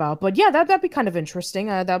talking about. But yeah, that'd be kind of interesting.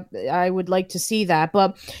 That I would like to see that.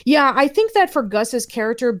 But yeah, I think that for Gus's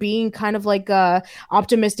character being kind of like a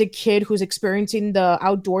optimistic kid who's experiencing the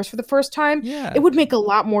outdoors for the first time, it Yeah. would make a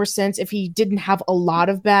lot more sense if he didn't have a lot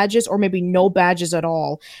of badges or maybe no badges at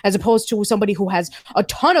all, as opposed to somebody who has a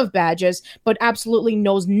ton of badges but absolutely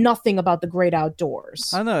knows nothing about the great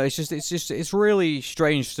outdoors. I know, it's really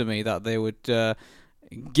strange to me that they would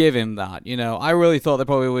give him that. I really thought they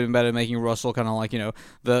probably would have been better making Russell kind of like,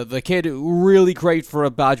 the kid really great for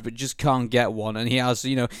a badge but just can't get one. And he has,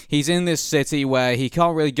 he's in this city where he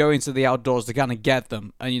can't really go into the outdoors to kind of get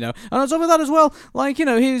them. And on top of that as well, like, he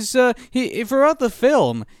throughout the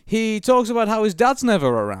film, he talks about how his dad's never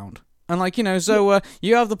around. And like, so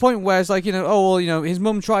you have the point where it's like, oh well, his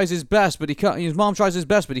mum tries his best, but he can't. His mom tries his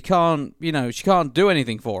best, but he can't. She can't do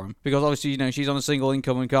anything for him because obviously, she's on a single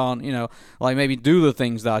income and can't, like maybe do the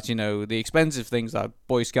things that, the expensive things that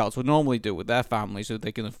Boy Scouts would normally do with their family, so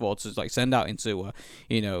they can afford to like send out into,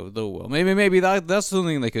 the world. Maybe that's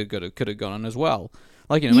something they could have gone on as well.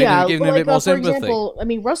 Like, maybe giving him a bit more sympathy. For example, I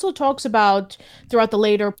mean, Russell talks about throughout the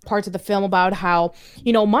later parts of the film about how,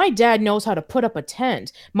 my dad knows how to put up a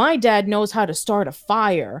tent. My dad knows how to start a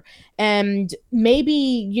fire. And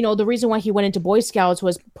maybe, the reason why he went into Boy Scouts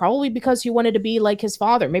was probably because he wanted to be like his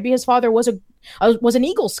father. Maybe his father was an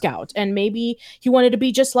Eagle Scout, and maybe he wanted to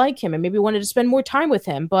be just like him, and maybe wanted to spend more time with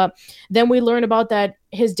him. But then we learn about that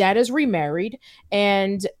his dad is remarried,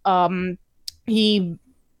 and he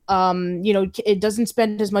it doesn't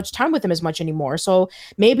spend as much time with him as much anymore. So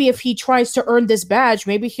maybe if he tries to earn this badge,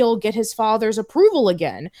 maybe he'll get his father's approval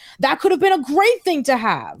again. That could have been a great thing to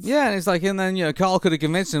have. Yeah, and it's like, and then, Carl could have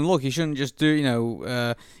convinced him, look, you shouldn't just do,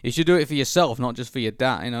 you should do it for yourself, not just for your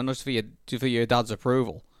dad, not just for your dad's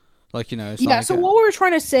approval. Like, it's yeah, like so what we're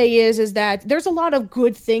trying to say is that there's a lot of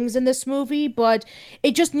good things in this movie, but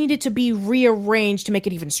it just needed to be rearranged to make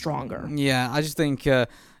it even stronger. Yeah, I just think,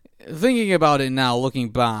 thinking about it now, looking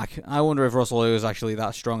back, I wonder if Russell is actually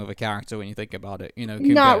that strong of a character when you think about it.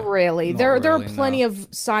 Not really. There are plenty of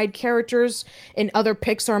side characters in other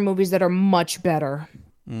Pixar movies that are much better.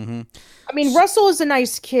 Mm-hmm. I mean, Russell is a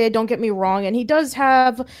nice kid, don't get me wrong, and he does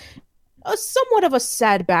have a somewhat of a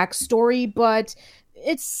sad backstory, but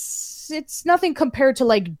it's nothing compared to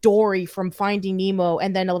like Dory from Finding Nemo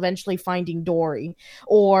and then eventually Finding Dory,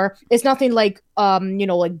 or it's nothing like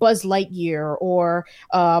like Buzz Lightyear, or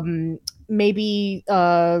maybe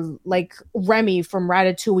like Remy from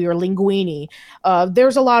Ratatouille or Linguini.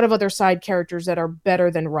 There's a lot of other side characters that are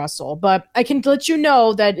better than Russell, but I can let you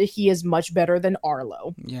know that he is much better than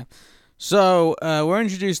Arlo. Yeah. So we're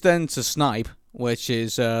introduced then to Snipe, which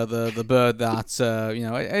is the bird that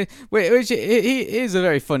which he is a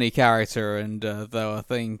very funny character, and though I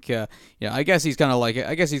think I guess he's kind of like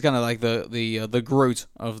the Groot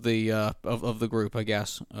of the group, I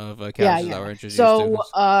guess, of characters that were introduced. So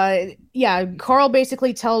Carl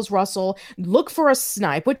basically tells Russell, look for a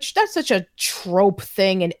snipe, which that's such a trope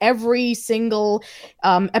thing in every single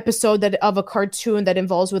episode of a cartoon that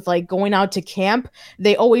involves with like going out to camp.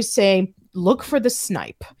 They always say, look for the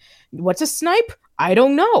snipe. What's a snipe? I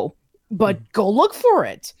don't know, but go look for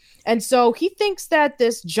it. And so he thinks that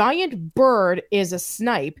this giant bird is a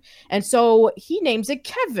snipe, and so he names it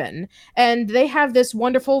Kevin. And they have this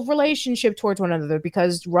wonderful relationship towards one another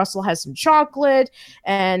because Russell has some chocolate,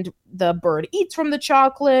 and the bird eats from the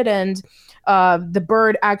chocolate, and the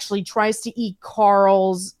bird actually tries to eat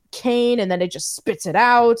Carl's cane, and then it just spits it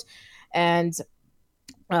out. And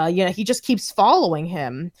he just keeps following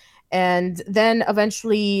him. And then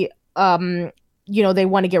eventually, they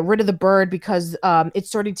want to get rid of the bird because it's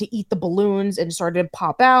starting to eat the balloons and started to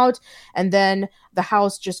pop out. And then the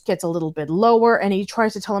house just gets a little bit lower, and he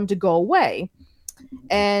tries to tell him to go away.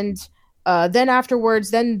 And then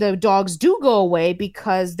afterwards, then the dogs do go away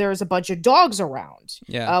because there's a bunch of dogs around.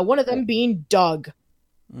 Yeah. One of them being Doug.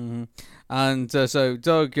 Mm-hmm. And so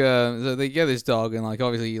Doug, so they get this dog, and like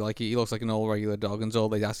obviously, like he looks like an all regular dog, and so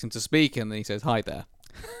they ask him to speak, and then he says, "Hi there."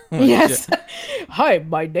 Yes. Hi,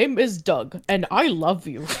 my name is Doug, and I love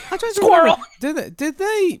you. Squirrel. Did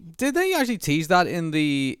they actually tease that in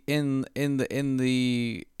the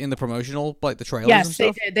promotional, like the trailers? Yes, and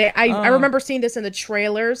stuff? they did. I remember seeing this in the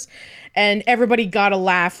trailers, and everybody got a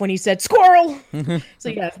laugh when he said squirrel. So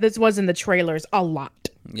yes, this was in the trailers a lot.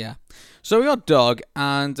 Yeah. So we got Doug,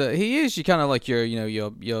 and he is kind of like I'm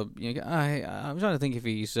trying to think if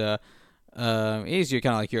he's your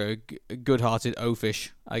kind of like your good-hearted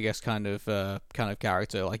oafish, I guess, kind of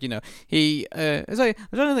character. Like, he I'm trying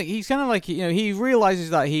to think, he's kind of like, he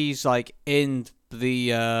realizes that he's like in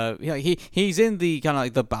he's in the kind of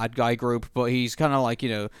like the bad guy group, but he's kind of like,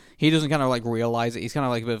 he doesn't kind of like realize it. He's kind of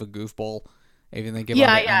like a bit of a goofball. If you think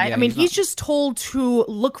about it. I mean, he's just told to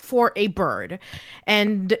look for a bird.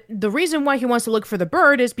 And the reason why he wants to look for the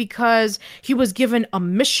bird is because he was given a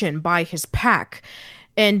mission by his pack.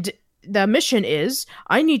 And the mission is,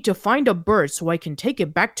 I need to find a bird so I can take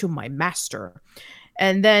it back to my master.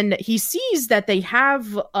 And then he sees that they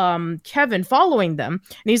have Kevin following them.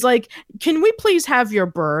 And he's like, can we please have your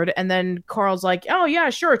bird? And then Carl's like, oh, yeah,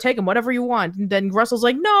 sure, take him, whatever you want. And then Russell's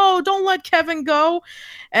like, no, don't let Kevin go.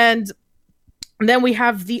 And then we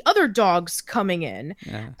have the other dogs coming in.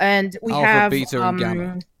 Yeah. And we Alpha, have Beta, and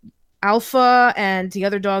Gamma. Alpha and the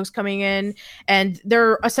other dogs coming in. And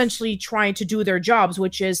they're essentially trying to do their jobs,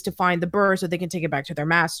 which is to find the bird so they can take it back to their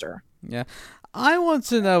master. Yeah. I want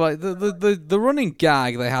to know, like, the running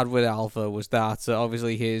gag they had with Alpha was that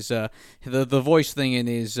obviously his the voice thing in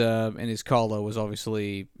his collar was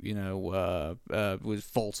obviously was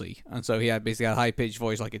faulty, and so he had basically a high pitched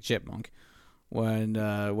voice like a chipmunk when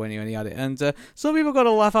he had it, and some people got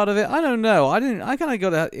a laugh out of it. I don't know. I didn't. I kind of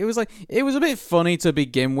got it was a bit funny to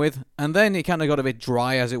begin with, and then it kind of got a bit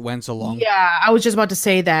dry as it went along. Yeah, I was just about to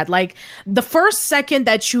say that. Like, the first second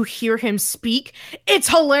that you hear him speak, it's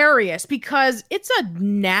hilarious because it's a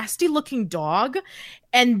nasty looking dog,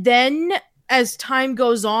 and then as time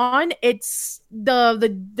goes on, it's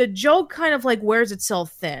the joke kind of like wears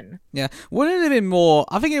itself thin. Yeah, wouldn't it have been more?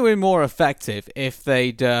 I think it would have been more effective if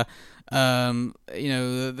they'd. They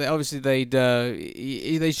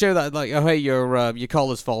show that, like, oh, hey, your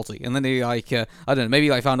collar's faulty, and then they I don't know, maybe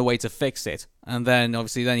found a way to fix it, and then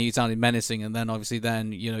obviously then you sounded menacing, and then obviously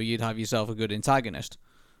then you'd have yourself a good antagonist.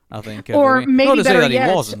 I think, or maybe better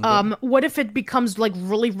yet, what if it becomes like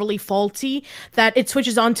really, really faulty that it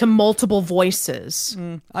switches on to multiple voices?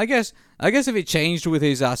 I guess if it changed with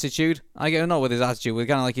his attitude, not with his attitude, with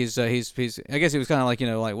kind of like his. I guess it was kind of like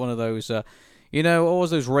like one of those. What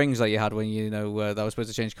was those rings that you had when that was supposed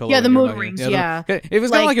to change color? Yeah, the mood rings. Yeah, it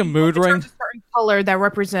was kind of like a mood ring. A certain color that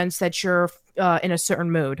represents that you're in a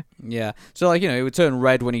certain mood. Yeah, so it would turn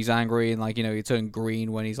red when he's angry, and he'd turn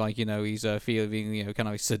green when he's he's feeling kind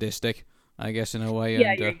of sadistic, I guess, in a way.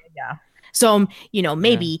 Yeah. So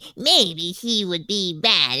maybe he would be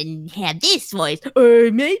bad and have this voice, or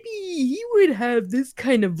maybe he would have this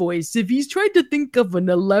kind of voice if he's trying to think of an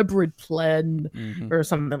elaborate plan or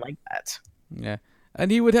something like that. Yeah,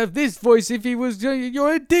 and he would have this voice if he was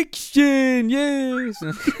your addiction. Yes.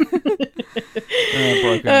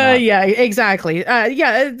 Yeah, exactly.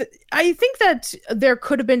 I think that there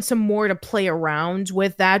could have been some more to play around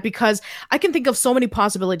with that, because I can think of so many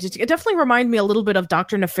possibilities. It definitely reminded me a little bit of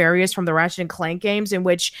Dr. Nefarious from the Ratchet and Clank games, in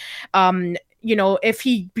which if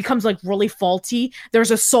he becomes like really faulty,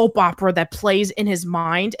 there's a soap opera that plays in his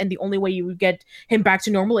mind, and the only way you would get him back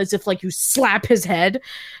to normal is if you slap his head.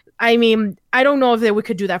 I mean, I don't know if we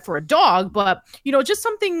could do that for a dog, but, just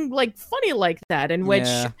something like funny like that, in which,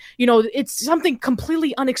 it's something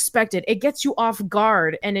completely unexpected. It gets you off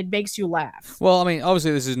guard and it makes you laugh. Well, I mean,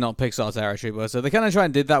 obviously this is not Pixar territory, but they kind of tried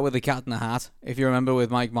and did that with the Cat in the Hat, if you remember,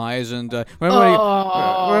 with Mike Myers. And remember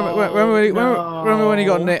when he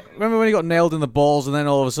got nailed in the balls, and then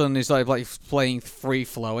all of a sudden he started playing free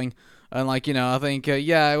flowing, and I think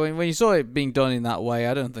when you saw it being done in that way,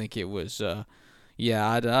 I don't think it was.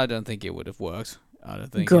 I don't think it would have worked. I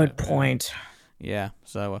don't think. Good point. Yeah.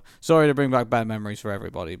 So sorry to bring back bad memories for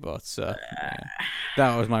everybody, but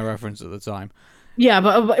that was my reference at the time. Yeah,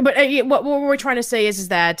 but what we're trying to say is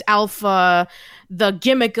that Alpha, the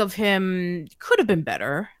gimmick of him could have been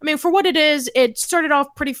better. I mean, for what it is, it started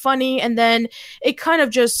off pretty funny, and then it kind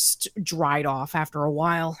of just dried off after a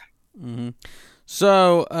while. Mm-hmm.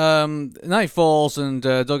 So, night falls, and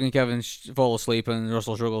Doug and Kevin fall asleep, and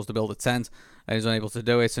Russell struggles to build a tent, and he's unable to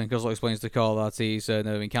do it, and Russell explains to Carl that he's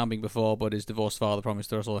never been camping before, but his divorced father promised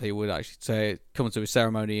to Russell he would actually come to his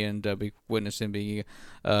ceremony and be witness him being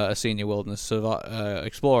a senior wilderness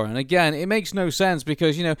explorer. And again, it makes no sense,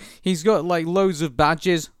 because, he's got, loads of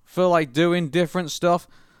badges for, doing different stuff.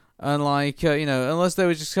 And unless they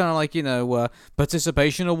were just kind of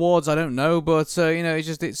participation awards, I don't know, but again,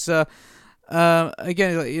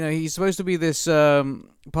 he's supposed to be this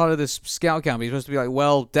part of this scout camp. He's supposed to be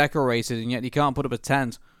well decorated, and yet he can't put up a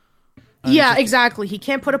tent. Exactly. He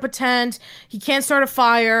can't put up a tent. He can't start a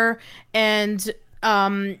fire. And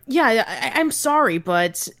I'm sorry,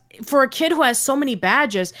 but for a kid who has so many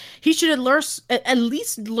badges, he should at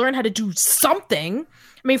least learn how to do something.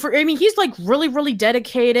 I mean, he's really, really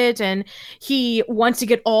dedicated, and he wants to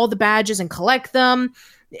get all the badges and collect them.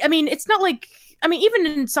 I mean, it's not even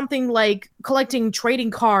in something like collecting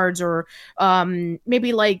trading cards, or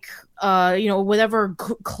maybe whatever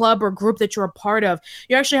club or group that you're a part of,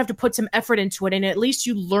 you actually have to put some effort into it, and at least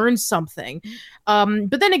you learn something.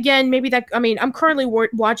 But then again, maybe that, I mean, I'm currently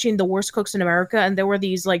watching The Worst Cooks in America, and there were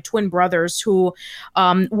these like twin brothers who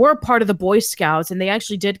were part of the Boy Scouts, and they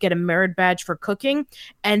actually did get a merit badge for cooking,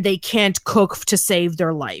 and they can't cook to save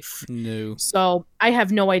their life. No. So I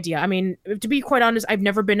have no idea. I mean, to be quite honest, I've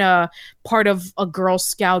never been a part of a Girl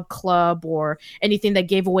Scout club or anything that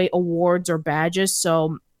gave away awards or badges.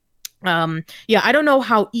 So yeah, I don't know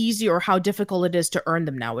how easy or how difficult it is to earn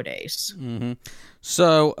them nowadays. Mm-hmm.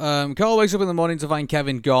 So, Carl wakes up in the morning to find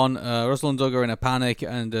Kevin gone. Russell and Doug are in a panic,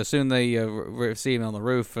 and soon they see him on the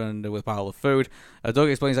roof and with a pile of food. Doug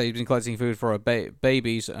explains that he's been collecting food for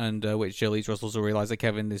babies, and which leads Russell to realize that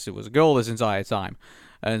Kevin was a girl this entire time.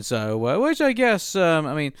 And so, which I guess,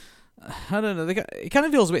 I mean, I don't know, it kind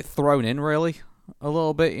of feels a bit thrown in, really, a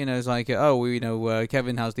little bit. It's like,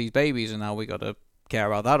 Kevin has these babies, and now we got to care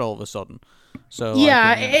about that all of a sudden. So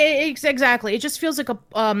yeah, exactly. It just feels like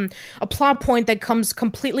a plot point that comes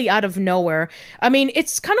completely out of nowhere. I mean,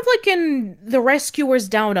 it's kind of like in The Rescuers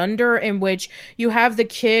Down Under, in which you have the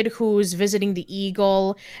kid who's visiting the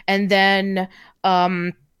eagle, and then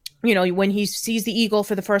when he sees the eagle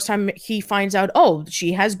for the first time, he finds out, oh,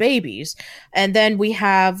 she has babies. And then we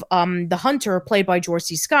have the hunter, played by George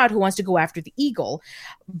C. Scott, who wants to go after the eagle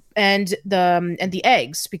and the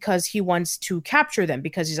eggs, because he wants to capture them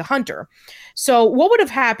because he's a hunter. So what would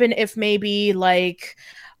have happened if maybe like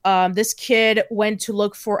this kid went to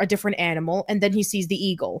look for a different animal, and then he sees the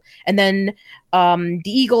eagle, and then the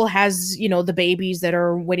eagle has the babies that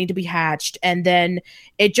are waiting to be hatched, and then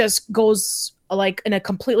it just goes like in a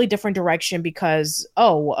completely different direction because we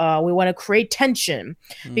want to create tension,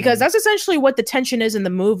 because that's essentially what the tension is in the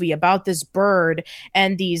movie, about this bird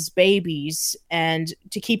and these babies, and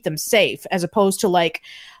to keep them safe, as opposed to like,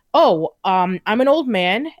 I'm an old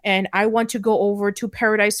man and I want to go over to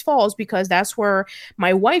Paradise Falls because that's where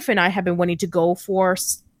my wife and I have been wanting to go for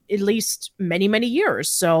at least many, many years.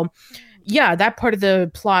 So yeah, that part of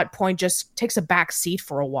the plot point just takes a back seat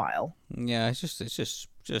for a while. Yeah, it's just it just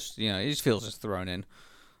feels just thrown in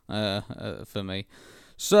for me.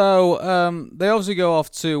 So they obviously go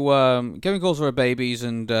off to Kevin calls for her babies,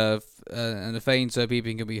 and the faint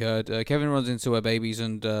beeping can be heard. Kevin runs into her babies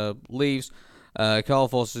and leaves. Carl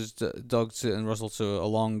forces Doug and Russell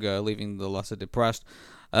along, leaving the latter depressed.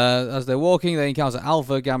 As they're walking, they encounter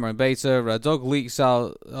Alpha, Gamma, and Beta. Doug leaks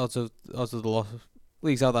out that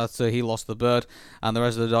he lost the bird, and the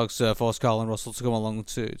rest of the dogs force Carl and Russell to come along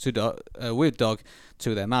with Doug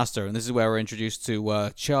to their master. And this is where we're introduced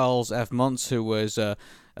to Charles F. Muntz, who was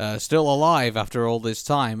still alive after all this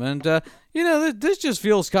time. And this just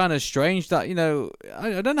feels kind of strange that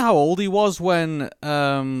I don't know how old he was when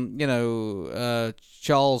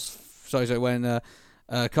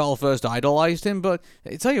Carl first idolized him, but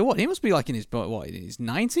I tell you what, he must be like in his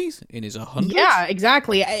 90s, in his 100s. Yeah,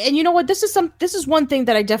 exactly. And you know what? This is one thing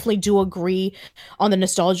that I definitely do agree on the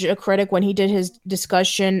Nostalgia Critic when he did his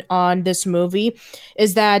discussion on this movie,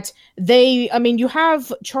 is that you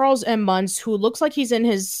have Charles M. Muntz, who looks like he's in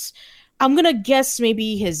his, I'm gonna guess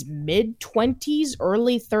maybe his mid-20s,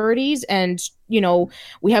 early 30s, and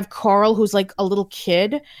we have Carl, who's like a little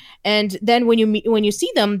kid, and then when you see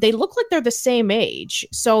them, they look like they're the same age.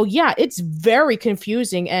 So yeah, it's very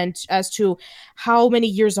confusing, and as to how many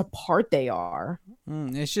years apart they are.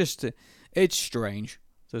 It's strange,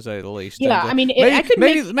 to say the least. Yeah, and,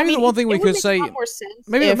 maybe the one thing we could say,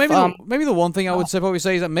 maybe the one thing I would probably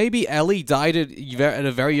say is that maybe Ellie died at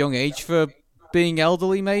a very young age for being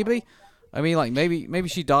elderly. Maybe. I mean, like maybe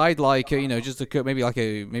she died like just maybe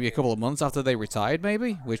a couple of months after they retired,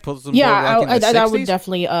 maybe, which puts them in the 60s. I would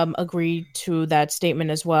definitely agree to that statement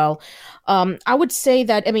as well. I would say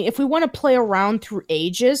that if we want to play around through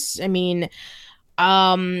ages, let's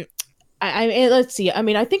see.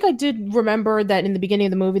 I think I did remember that in the beginning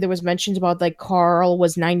of the movie there was mentions about like Carl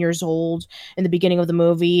was 9 years old in the beginning of the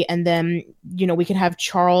movie, and then we could have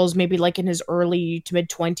Charles maybe like in his early to mid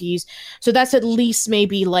 20s. So that's at least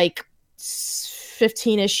maybe like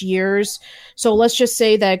 15-ish years. So let's just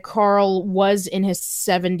say that Carl was in his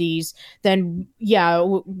 70s. Then yeah,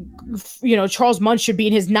 Charles Muntz should be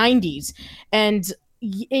in his 90s, and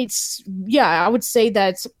I would say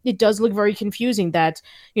that it does look very confusing that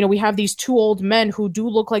we have these two old men who do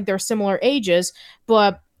look like they're similar ages,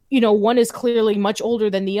 but one is clearly much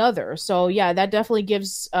older than the other. So yeah, that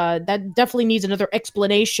definitely needs another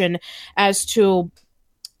explanation as to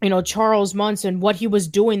Charles Muntz and what he was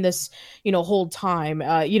doing this whole time.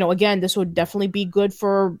 Again, this would definitely be good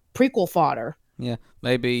for prequel fodder. Yeah,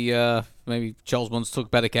 maybe maybe Charles once took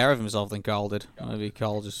better care of himself than Carl did. Maybe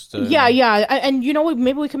Carl just Yeah, and you know what?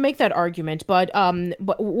 Maybe we can make that argument, but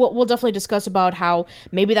we'll definitely discuss about how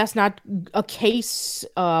maybe that's not a case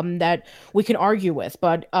that we can argue with.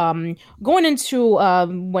 But going into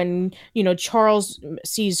when Charles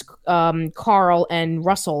sees Carl and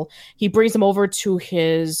Russell, he brings them over to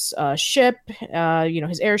his ship,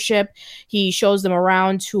 his airship. He shows them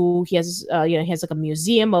around to he has like a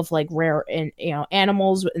museum of like rare and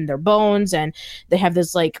animals and their bones, and they have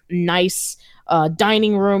this like nice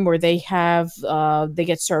dining room where they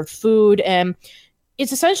get served food, and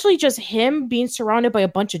it's essentially just him being surrounded by a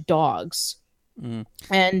bunch of dogs.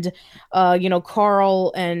 And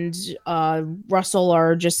Carl and Russell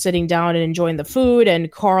are just sitting down and enjoying the food,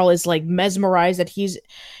 and Carl is like mesmerized that he's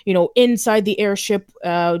inside the airship,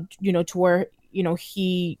 to where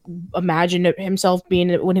he imagined himself being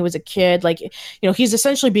when he was a kid. Like he's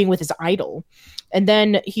essentially being with his idol. And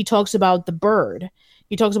then he talks about the bird.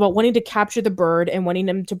 He talks about wanting to capture the bird and wanting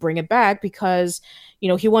them to bring it back because,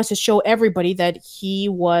 he wants to show everybody that he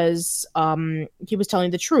was telling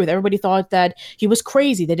the truth. Everybody thought that he was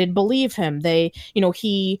crazy. They didn't believe him.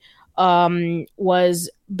 He was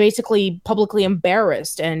basically publicly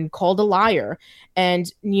embarrassed and called a liar.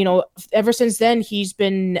 And, ever since then, he's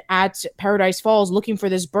been at Paradise Falls looking for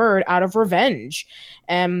this bird out of revenge.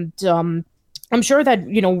 And, I'm sure that,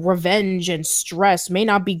 revenge and stress may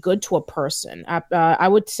not be good to a person. I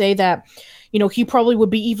would say that, he probably would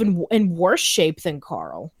be even in worse shape than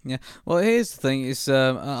Carl. Yeah. Well, here's the thing. Is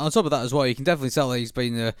on top of that as well, you can definitely tell that he's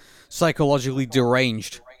been psychologically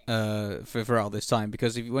deranged throughout this time,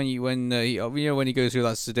 because when he goes through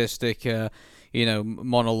that sadistic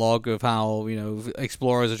monologue of how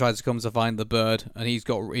explorers are trying to come to find the bird, and he's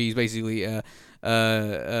basically he's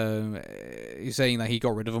saying that he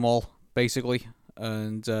got rid of them all, basically,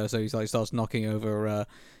 and so he's like starts knocking over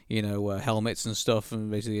helmets and stuff,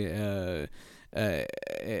 and basically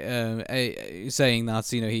saying that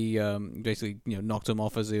he basically knocked them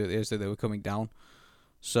off as they were coming down.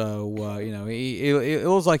 So it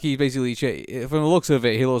looks like he basically, from the looks of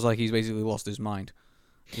it, he looks like he's basically lost his mind.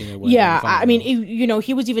 I mean,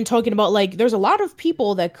 he was even talking about like there's a lot of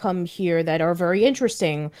people that come here that are very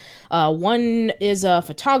interesting. One is a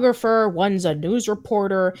photographer, one's a news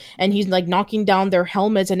reporter, and he's like knocking down their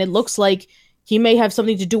helmets, and it looks like he may have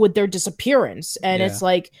something to do with their disappearance. And it's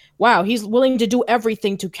like, wow, he's willing to do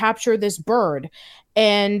everything to capture this bird.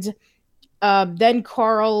 And then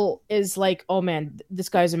Carl is like, oh man, this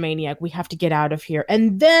guy's a maniac. We have to get out of here.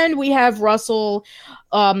 And then we have Russell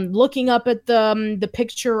looking up at the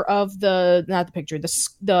picture of the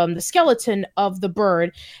skeleton of the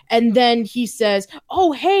bird. And then he says,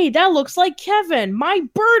 oh, hey, that looks like Kevin, my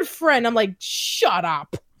bird friend. I'm like, shut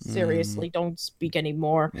up. Seriously, don't speak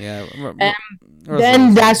anymore. Yeah.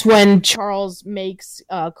 Then that's when Charles makes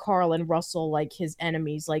Carl and Russell like his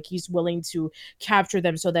enemies. Like he's willing to capture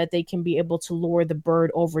them so that they can be able to lure the bird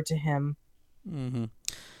over to him. Mm-hmm.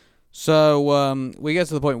 So we get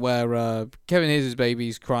to the point where Kevin hears his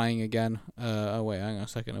baby's crying again. Oh wait, hang on a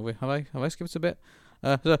second. Have I skipped a bit?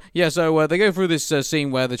 So they go through this scene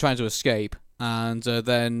where they're trying to escape. And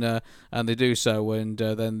then they do so, and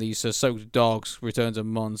then these soaked dogs return to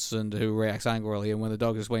Muntz, and who reacts angrily. And when the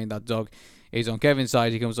dog is explaining that dog is on Kevin's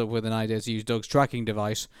side, he comes up with an idea to use Doug's tracking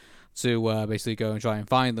device to basically go and try and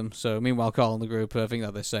find them. So meanwhile, Carl and the group think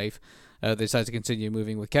that they're safe. They decide to continue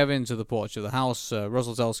moving with Kevin to the porch of the house.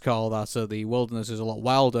 Russell tells Carl that the wilderness is a lot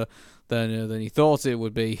wilder than he thought it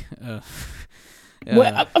would be.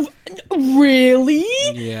 Really?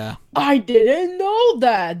 Yeah. I didn't know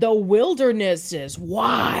that. The wilderness is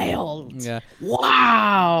wild. Yeah.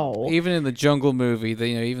 Wow. Even in the Jungle movie,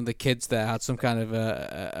 even the kids there had some kind of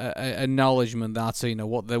acknowledgement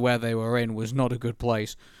that where they were in was not a good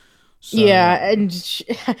place. So. Yeah, and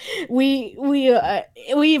we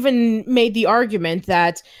even made the argument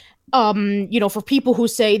that for people who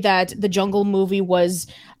say that the Jungle movie was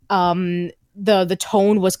the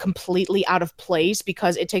tone was completely out of place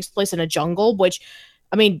because it takes place in a jungle, which,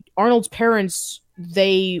 I mean, Arnold's parents,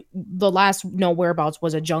 the last known whereabouts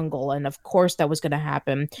was a jungle, and of course that was going to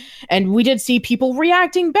happen. And we did see people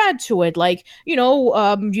reacting bad to it, like,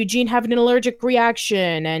 Eugene having an allergic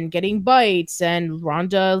reaction and getting bites, and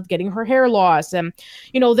Rhonda getting her hair loss, and,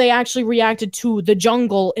 they actually reacted to the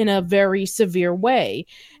jungle in a very severe way.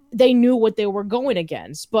 They knew what they were going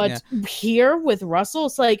against. But here with Russell,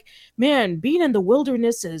 it's like, man, being in the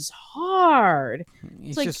wilderness is hard.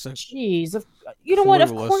 It's like, geez, you know what? Of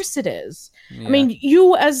course it is. Yeah. I mean,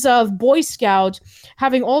 you as a Boy Scout,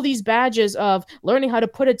 having all these badges of learning how to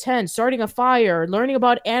put a tent, starting a fire, learning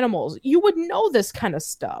about animals, you would know this kind of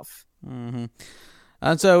stuff. Mm-hmm.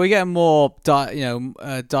 And so we get more,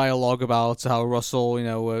 dialogue about how Russell,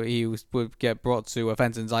 would get brought to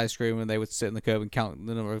Fenton's ice cream, and they would sit in the curb and count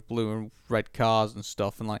the number of blue and red cars and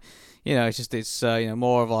stuff, and it's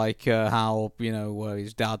more of like how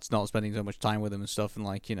his dad's not spending so much time with him and stuff, and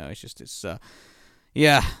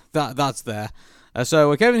that's there.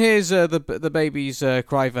 So Kevin hears the babies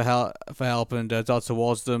cry for help and dart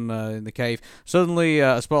towards them in the cave. Suddenly,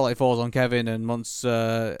 a spotlight falls on Kevin, and Munt's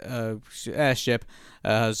airship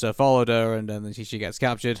has followed her, and then she gets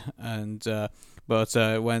captured. But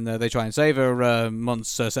when they try and save her, Munt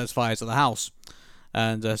sets fire to the house,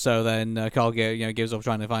 and so then Carl gives up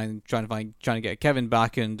trying to get Kevin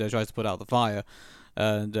back, and tries to put out the fire,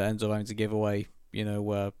 and ends up having to give away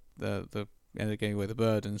the giving away the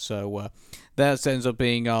bird, and so that ends up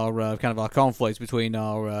being our kind of our conflict between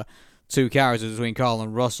our two characters, between Carl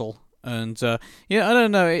and Russell. And I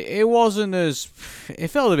don't know, it wasn't as, it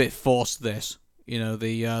felt a bit forced, this,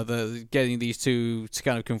 the getting these two to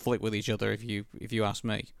kind of conflict with each other, if you ask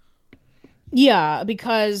me. Yeah,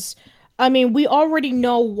 because I mean, we already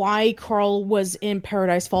know why Carl was in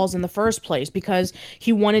Paradise Falls in the first place, because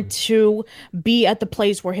he wanted to be at the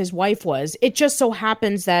place where his wife was. It just so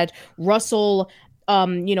happens that Russell,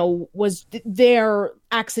 was there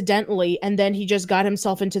accidentally, and then he just got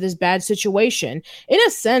himself into this bad situation. In a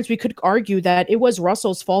sense, we could argue that it was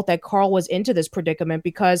Russell's fault that Carl was into this predicament,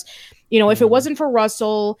 because, if it wasn't for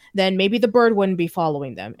Russell, then maybe the bird wouldn't be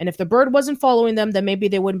following them. And if the bird wasn't following them, then maybe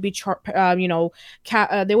they wouldn't be,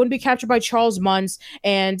 they wouldn't be captured by Charles Muntz,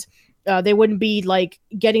 and they wouldn't be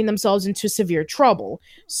getting themselves into severe trouble.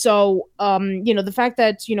 So, the fact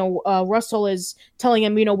that, Russell is telling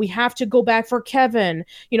him, we have to go back for Kevin,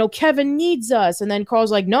 Kevin needs us. And then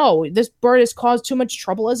Carl's like, no, this bird has caused too much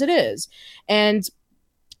trouble as it is. And,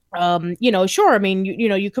 sure. I mean,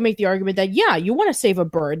 you could make the argument that, yeah, you want to save a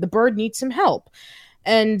bird. The bird needs some help.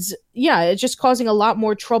 And yeah, it's just causing a lot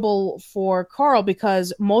more trouble for Carl,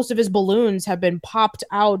 because most of his balloons have been popped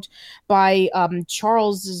out by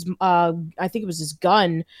Charles's, I think it was his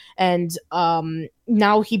gun, and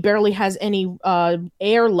now he barely has any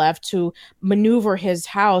air left to maneuver his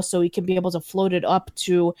house so he can be able to float it up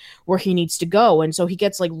to where he needs to go. And so he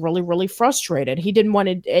gets really, really frustrated. He didn't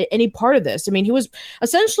want any part of this. I mean, he was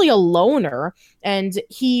essentially a loner, and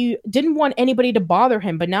he didn't want anybody to bother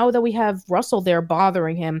him. But now that we have Russell there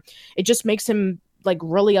bothering him, it just makes him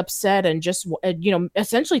really upset, and just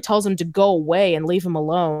essentially tells him to go away and leave him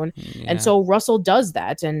alone. Yeah. And so Russell does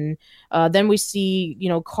that, and then we see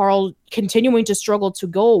Carl continuing to struggle to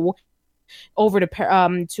go over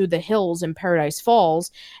to the hills in Paradise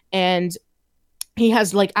Falls, and he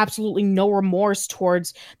has absolutely no remorse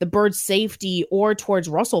towards the bird's safety or towards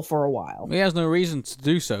Russell for a while. He has no reason to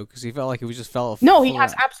do so, because he felt like he just fell off. No, he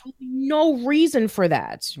has absolutely no reason for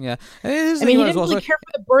that. Yeah. I mean, he didn't really care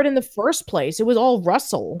for the bird in the first place. It was all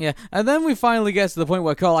Russell. Yeah, and then we finally get to the point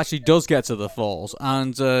where Carl actually does get to the falls,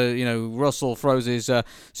 and, Russell throws his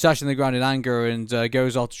sash in the ground in anger, and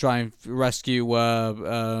goes off to try and rescue,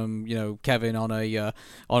 Kevin on a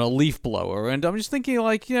leaf blower. And I'm just thinking,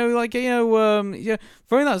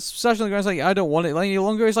 throwing that sash on the ground, I don't want it any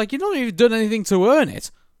longer. It's you've not even done anything to earn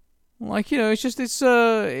it.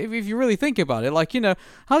 If you really think about it,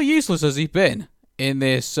 how useless has he been in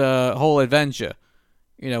this whole adventure?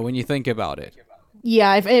 When you think about it.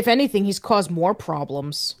 Yeah, if anything, he's caused more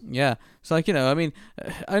problems. Yeah, it's I mean,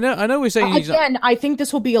 I know we're saying he's again. I think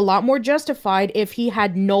this will be a lot more justified if he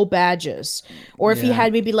had no badges, or if he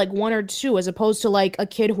had maybe one or two, as opposed to a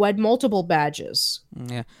kid who had multiple badges.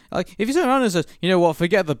 Yeah, if you turn around and says,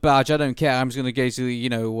 forget the badge, I don't care. I'm just gonna basically,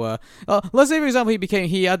 let's say for example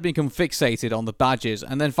he had become fixated on the badges,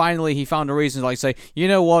 and then finally he found a reason to say,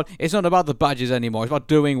 what, it's not about the badges anymore. It's about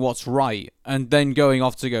doing what's right, and then going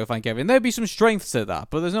off to go find Kevin. There'd be some strength to that,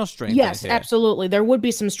 but there's no strength. Yes, here. Absolutely, there would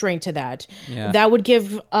be some strength to that. Yeah. That would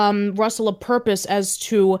give Russell a purpose as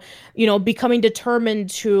to becoming determined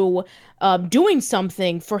to doing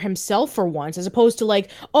something for himself for once, as opposed to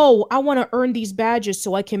I want to earn these badges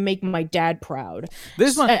so I can make my dad proud.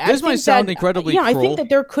 This might sound incredibly cruel. I think that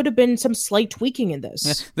there could have been some slight tweaking in this.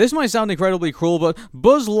 Yeah, this might sound incredibly cruel, but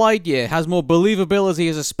Buzz Lightyear has more believability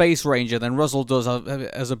as a space ranger than Russell does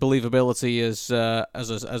as a believability as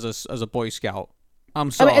a Boy Scout. I'm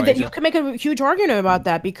sorry. I mean, you can make a huge argument about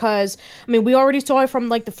that, because we already saw it from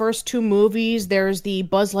the first two movies. There's the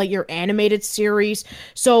Buzz Lightyear animated series,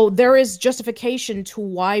 so there is justification to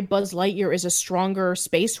why Buzz Lightyear is a stronger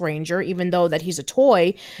space ranger, even though that he's a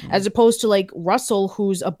toy, as opposed to Russell,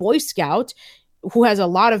 who's a Boy Scout, who has a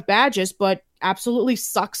lot of badges, but absolutely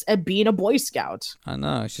sucks at being a Boy Scout. I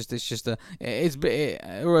know.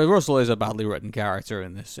 Russell is a badly written character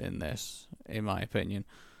in this. in my opinion.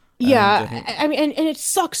 Yeah, And, I mean, and it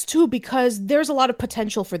sucks too because there's a lot of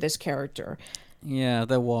potential for this character. yeah,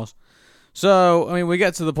 there was. So, I mean, we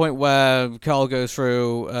get to the point where Carl goes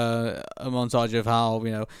through a montage of how,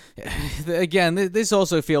 again, this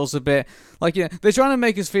also feels a bit like, they're trying to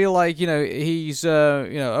make us feel like, he's,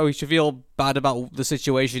 he should feel bad about the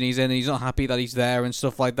situation he's in, and he's not happy that he's there and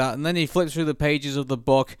stuff like that. And then he flips through the pages of the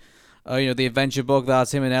book, the adventure book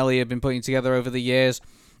that him and Ellie have been putting together over the years.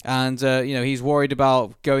 And, he's worried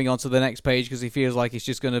about going on to the next page because he feels like it's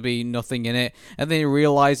just going to be nothing in it. And then he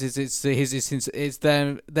realizes it's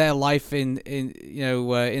their life in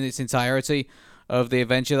its entirety of the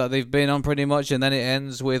adventure that they've been on pretty much. And then it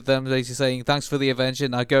ends with them basically saying, thanks for the adventure,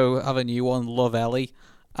 now go have a new one, love Ellie.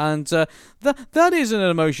 And that is an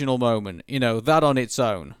emotional moment, that on its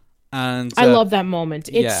own. And I love that moment.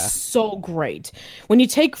 It's so great. When you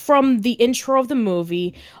take from the intro of the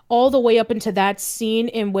movie all the way up into that scene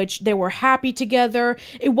in which they were happy together,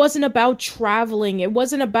 it wasn't about traveling. It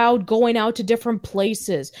wasn't about going out to different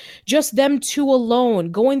places. Just them two alone,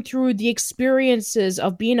 going through the experiences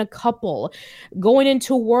of being a couple, going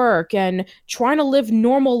into work and trying to live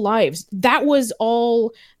normal lives. That was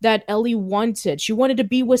all that Ellie wanted. She wanted to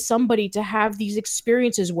be with somebody to have these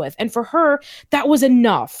experiences with. And for her, that was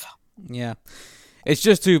enough. Yeah. It's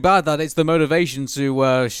just too bad that it's the motivation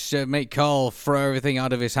to make Carl throw everything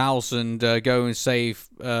out of his house and go and save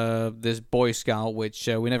this Boy Scout, which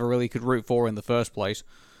we never really could root for in the first place.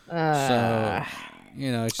 So,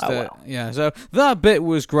 so that bit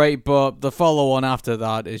was great, but the follow-on after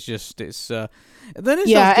that is just, then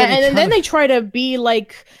then they try to be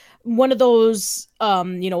like one of those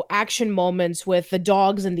action moments with the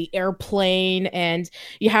dogs and the airplane, and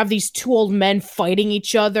you have these two old men fighting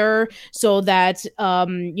each other so that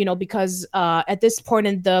because at this point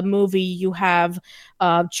in the movie you have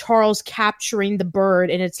Charles capturing the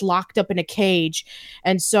bird and it's locked up in a cage,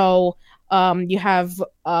 and so you have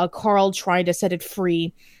Carl trying to set it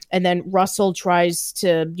free, and then Russell tries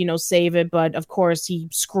to save it, but of course he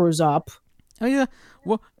screws up. Oh yeah.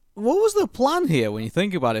 What was the plan here when you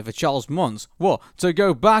think about it for Charles Muntz? What, to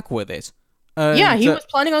go back with it? Yeah, he was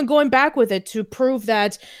planning on going back with it to prove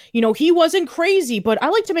that, he wasn't crazy. But I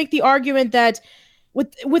like to make the argument that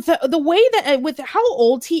with the way that, with how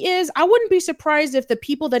old he is, I wouldn't be surprised if the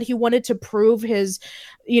people that he wanted to prove his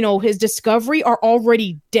discovery are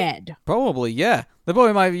already dead. Probably, yeah. The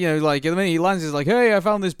boy might, the minute he lands, he's like, hey, I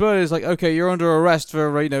found this bird. It's like, okay, you're under arrest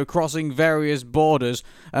for, crossing various borders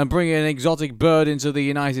and bringing an exotic bird into the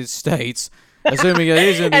United States. Assuming it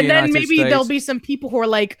is in the United States. And then maybe there'll be some people who are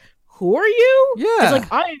like, who are you? Yeah. It's like,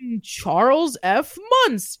 I'm Charles F.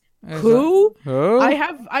 Muntz. Who?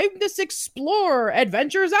 I'm this explorer,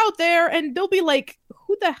 adventures out there, and they'll be like,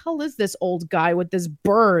 who the hell is this old guy with this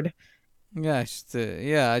bird? Yeah, so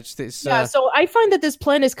I find that this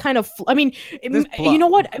plan is kind of, you know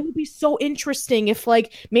what? It would be so interesting if,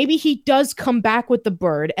 maybe he does come back with the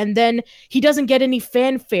bird and then he doesn't get any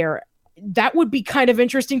fanfare. That would be kind of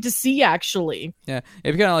interesting to see, actually. Yeah,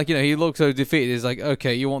 it'd be kind of like, he looks so defeated. It's like,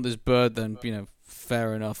 okay, you want this bird, then,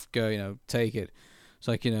 fair enough, go, take it. It's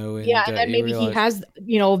like, and then maybe he has,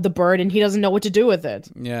 the bird and he doesn't know what to do with it.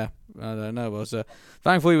 Yeah. I don't know, but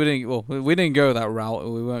thankfully we didn't go that route.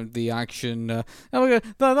 We went the action. That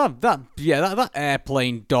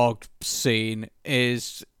airplane dog scene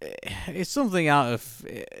is something out of.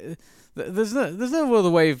 There's no other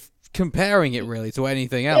way of comparing it really to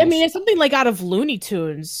anything else. I mean, it's something like out of Looney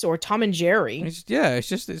Tunes or Tom and Jerry.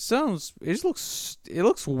 It looks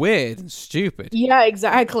weird and stupid. Yeah,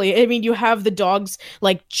 exactly. I mean, you have the dogs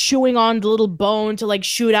chewing on the little bone to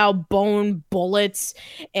shoot out bone bullets,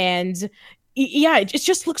 and it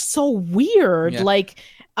just looks so weird. Yeah.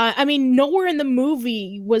 Nowhere in the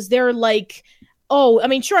movie was there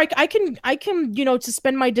sure, I can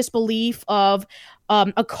suspend my disbelief of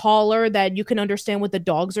a collar that you can understand what the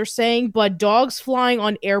dogs are saying, but dogs flying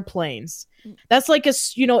on airplanes. That's like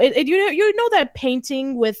that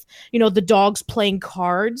painting with the dogs playing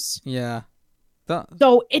cards. Yeah.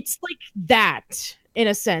 So it's like that in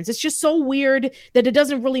a sense. It's just so weird that it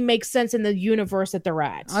doesn't really make sense in the universe that they're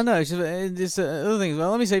at. I know. It's other things.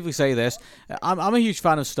 Well, let me safely say this: I'm a huge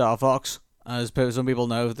fan of Star Fox. As some people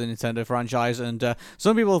know, the Nintendo franchise, and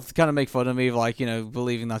some people kind of make fun of me,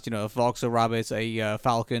 believing that a fox, a rabbit, a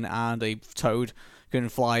falcon, and a toad can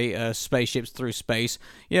fly spaceships through space.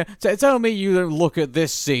 Yeah, tell me you don't look at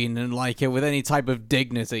this scene and like it with any type of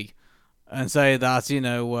dignity, and say that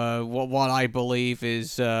what I believe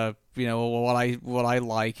is what I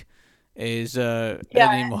like is I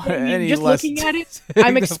mean, any just less. looking at it,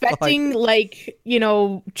 I'm dignified. expecting like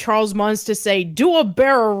Charles Munz to say, "Do a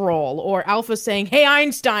barrel roll," or Alpha saying, "Hey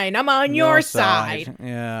Einstein, I'm on your side."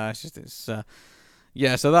 Yeah,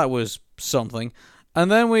 yeah. So that was something. And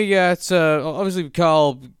then we get obviously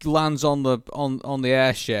Carl lands on the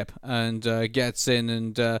airship and gets in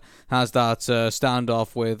and has that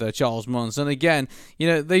standoff with Charles Munz. And again,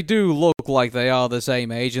 they do look like they are the same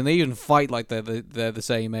age, and they even fight like they're the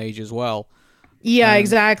same age as well. Yeah,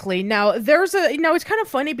 exactly. Now, it's kind of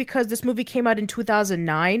funny because this movie came out in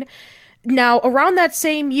 2009. Now, around that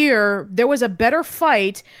same year, there was a better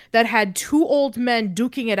fight that had two old men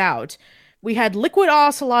duking it out. We had Liquid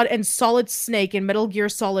Ocelot and Solid Snake in Metal Gear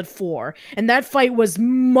Solid 4, and that fight was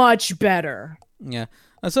much better. Yeah.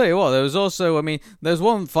 I'll tell you what, there was also, there's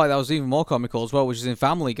one fight that was even more comical as well, which is in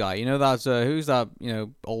Family Guy. That's, who's that,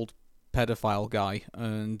 old pedophile guy,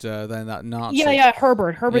 and then that Nazi. Yeah,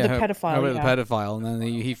 Herbert the pedophile. Herbert yeah. the pedophile, and then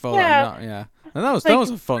he fought Yeah. And that was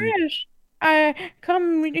a fun. Chris, I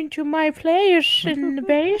come into my place in the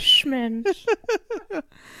basement.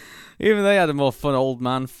 Even they had a more fun old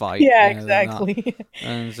man fight. Yeah, exactly.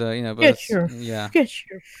 And but get your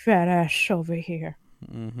fat ass over here.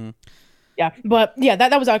 Mm-hmm. Yeah, but yeah,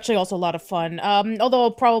 that was actually also a lot of fun. Although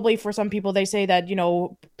probably for some people they say that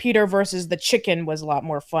Peter versus the chicken was a lot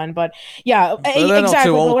more fun. But yeah,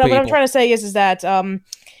 exactly. But what I'm trying to say is that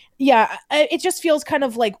it just feels kind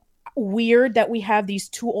of like weird that we have these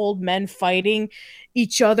two old men fighting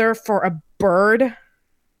each other for a bird.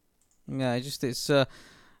 Yeah, it's it's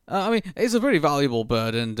a pretty valuable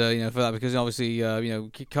bird, and for that, because obviously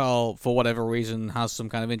Carl, for whatever reason, has some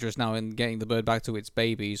kind of interest now in getting the bird back to its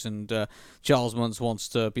babies, and Charles Muntz wants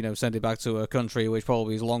to send it back to a country which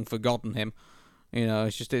probably has long forgotten him.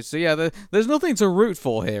 There's nothing to root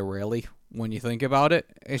for here, really, when you think about it.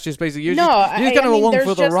 It's just basically you're just kind of along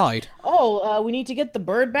for the ride. We need to get the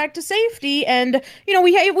bird back to safety, and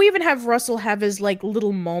we even have Russell have his like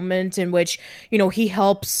little moment in which he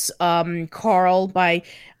helps Carl by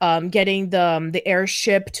getting the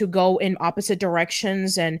airship to go in opposite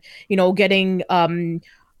directions, and getting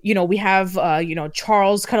we have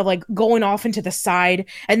Charles kind of like going off into the side,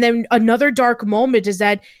 and then another dark moment is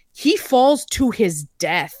that he falls to his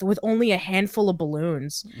death with only a handful of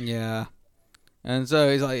balloons. Yeah. And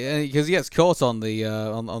so he's like, because he gets caught on the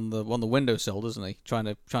on the windowsill, doesn't he? Trying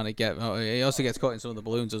to get. He also gets caught in some of the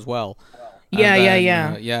balloons as well. Yeah.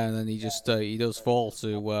 And then he just he does fall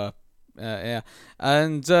to.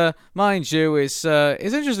 And mind you, it's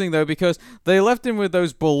interesting though, because they left him with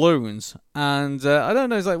those balloons, and I don't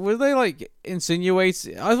know. It's like, were they like insinuate?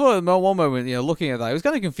 I thought at one moment, looking at that, it was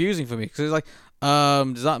kind of confusing for me, because it's like,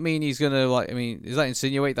 does that mean he's gonna does that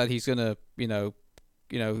insinuate that he's gonna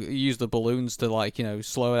use the balloons to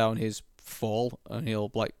slow down his fall and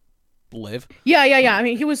he'll live? Yeah. I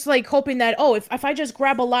mean, he was like hoping that, if I just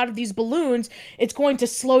grab a lot of these balloons, it's going to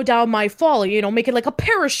slow down my fall, make it like a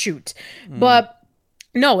parachute. But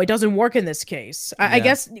no, it doesn't work in this case. I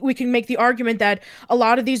guess we can make the argument that a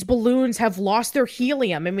lot of these balloons have lost their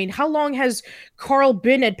helium. I mean, how long has Carl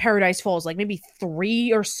been at Paradise Falls? Like maybe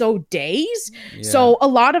 3 or so days? Yeah. So a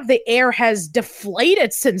lot of the air has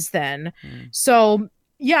deflated since then. So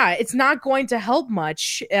yeah, it's not going to help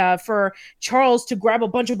much for Charles to grab a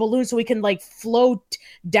bunch of balloons so he can float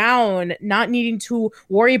down, not needing to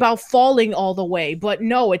worry about falling all the way. But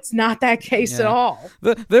no, it's not that case at all.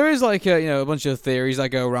 There is a bunch of theories that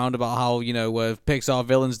go around about how Pixar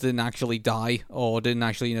villains didn't actually die, or didn't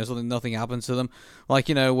actually nothing happened to them.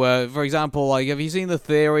 For example, have you seen the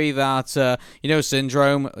theory that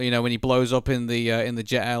Syndrome, when he blows up in the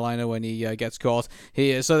jet airliner when he gets caught,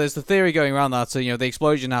 so there's the theory going around that the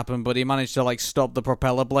explosion happened, but he managed to stop the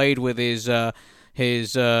propeller blade with his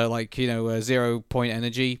 0-point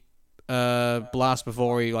energy blast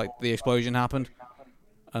before the explosion happened,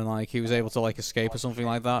 and he was able to escape or something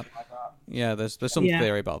like that. Yeah, there's some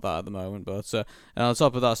theory about that at the moment, but and on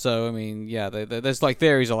top of that, there's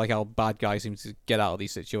theories of how bad guys seem to get out of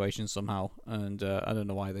these situations somehow, and I don't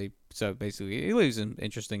know why they. So basically, it leaves an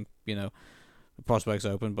interesting prospects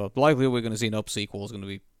open, but likely we're going to see an Up sequel is going to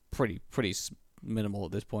be pretty minimal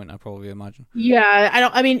at this point, I probably imagine. Yeah,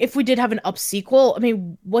 I mean, if we did have an Up sequel, I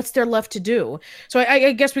mean, what's there left to do? So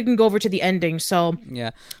I guess we can go over to the ending. So yeah,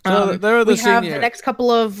 so there are we have the next couple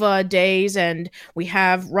of days, and we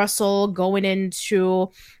have Russell going into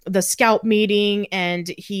the scout meeting, and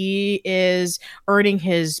he is earning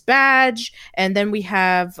his badge, and then we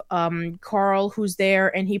have Carl, who's there,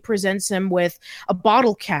 and he presents him with a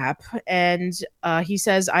bottle cap, and he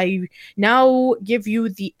says, "I now give you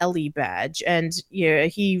the Ellie badge," and and yeah,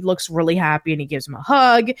 he looks really happy and he gives him a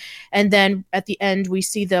hug. And then at the end, we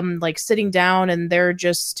see them like sitting down and they're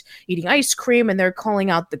just eating ice cream and they're calling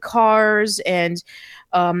out the cars. And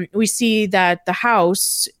we see that the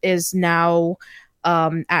house is now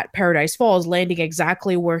at Paradise Falls, landing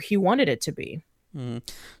exactly where he wanted it to be.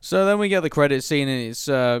 So then we get the credit scene, and it's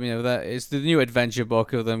that it's the new adventure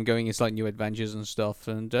book of them going into like new adventures and stuff,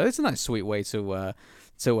 and it's a nice sweet way to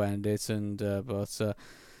end it. And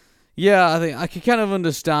yeah, I think I can kind of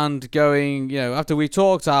understand going, after we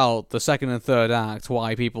talked out the second and third act,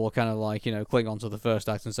 why people kind of like cling on to the first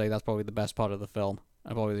act and say that's probably the best part of the film,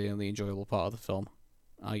 and probably the only enjoyable part of the film,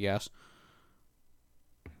 I guess.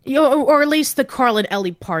 Or at least the Carl and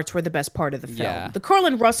Ellie parts were the best part of the film. Yeah. The Carl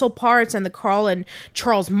and Russell parts and the Carl and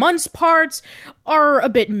Charles Muntz parts are a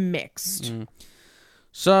bit mixed.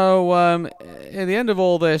 So at the end of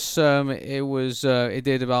all this, it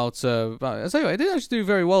did about I tell you what, it did actually do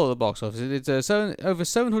very well at the box office. It did over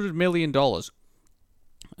 $700 million.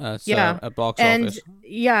 At box office.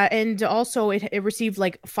 Yeah, and also it received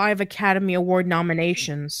like 5 Academy Award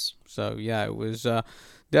nominations. So yeah, it was.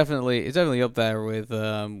 It's definitely up there with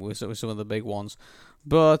some of the big ones.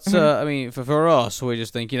 But, I mean, for us, we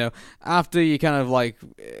just think, after you kind of like,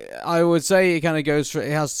 I would say it kind of goes for,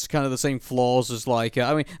 it has kind of the same flaws as like,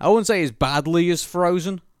 I mean, I wouldn't say as badly as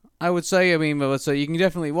Frozen, I would say. I mean, but so you can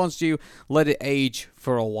definitely, once you let it age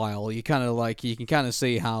for a while, you kind of like, you can kind of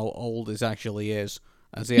see how old it actually is.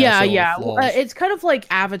 Yeah. It's kind of like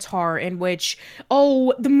Avatar, in which,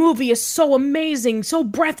 the movie is so amazing, so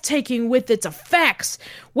breathtaking with its effects.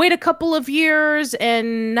 Wait a couple of years,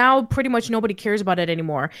 and now pretty much nobody cares about it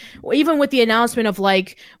anymore. Even with the announcement of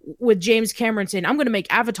with James Cameron saying, I'm going to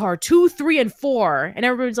make Avatar 2, 3, and 4, and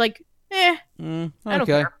everybody's like, I don't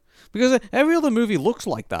care. Because every other movie looks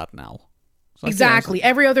like that now. Exactly.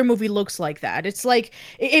 Every other movie looks like that. It's like,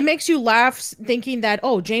 it makes you laugh thinking that,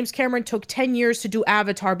 James Cameron took 10 years to do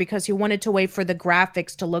Avatar because he wanted to wait for the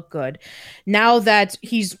graphics to look good. Now that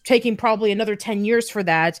he's taking probably another 10 years for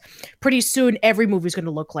that, pretty soon every movie's going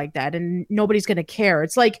to look like that and nobody's going to care.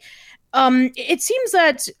 It's like, it seems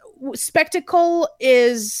that spectacle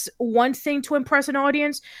is one thing to impress an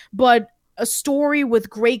audience, but a story with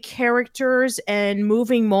great characters and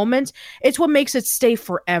moving moments, it's what makes it stay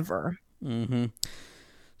forever.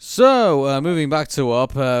 So, moving back to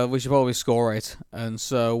Up, we should probably score it. And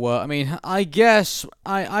so, I mean, I guess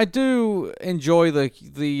I do enjoy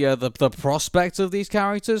the prospect of these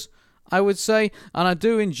characters, I would say, and I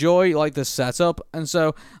do enjoy like the setup. And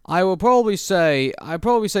so, I'd probably say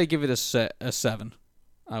give it a 7.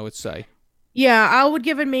 I would say. Yeah, I would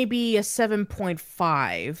give it maybe a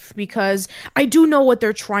 7.5 because I do know what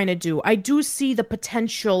they're trying to do. I do see the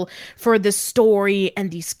potential for this story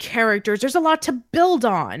and these characters. There's a lot to build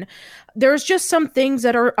on. There's just some things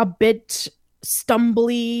that are a bit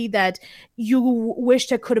stumbly that you wish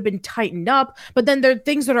that could have been tightened up, but then there are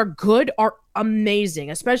things that are good, are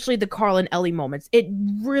amazing, especially the Carl and Ellie moments. It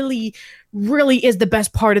really, really is the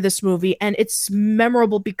best part of this movie, and it's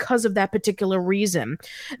memorable because of that particular reason.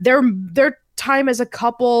 Their time as a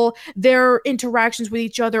couple, their interactions with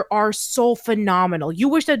each other are so phenomenal. You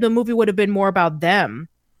wish that the movie would have been more about them.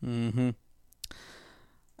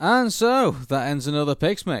 And so, that ends another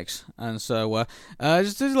PIXMIX. And so,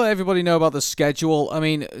 just to let everybody know about the schedule, I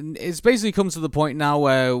mean, it's basically come to the point now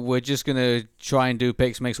where we're just going to try and do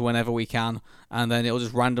PIXMIX whenever we can, and then it'll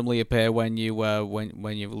just randomly appear when you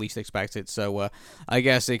least expect it. So, I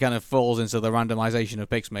guess it kind of falls into the randomization of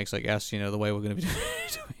PIXMIX, I guess, the way we're going to be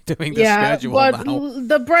doing the schedule but now.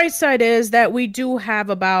 The bright side is that we do have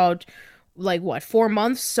about 4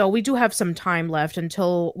 months, so we do have some time left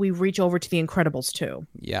until we reach over to The Incredibles 2.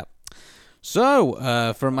 Yep.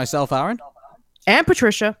 So, from myself, Aaron. And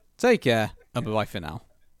Patricia. Take care, and bye-bye for now.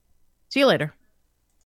 See you later.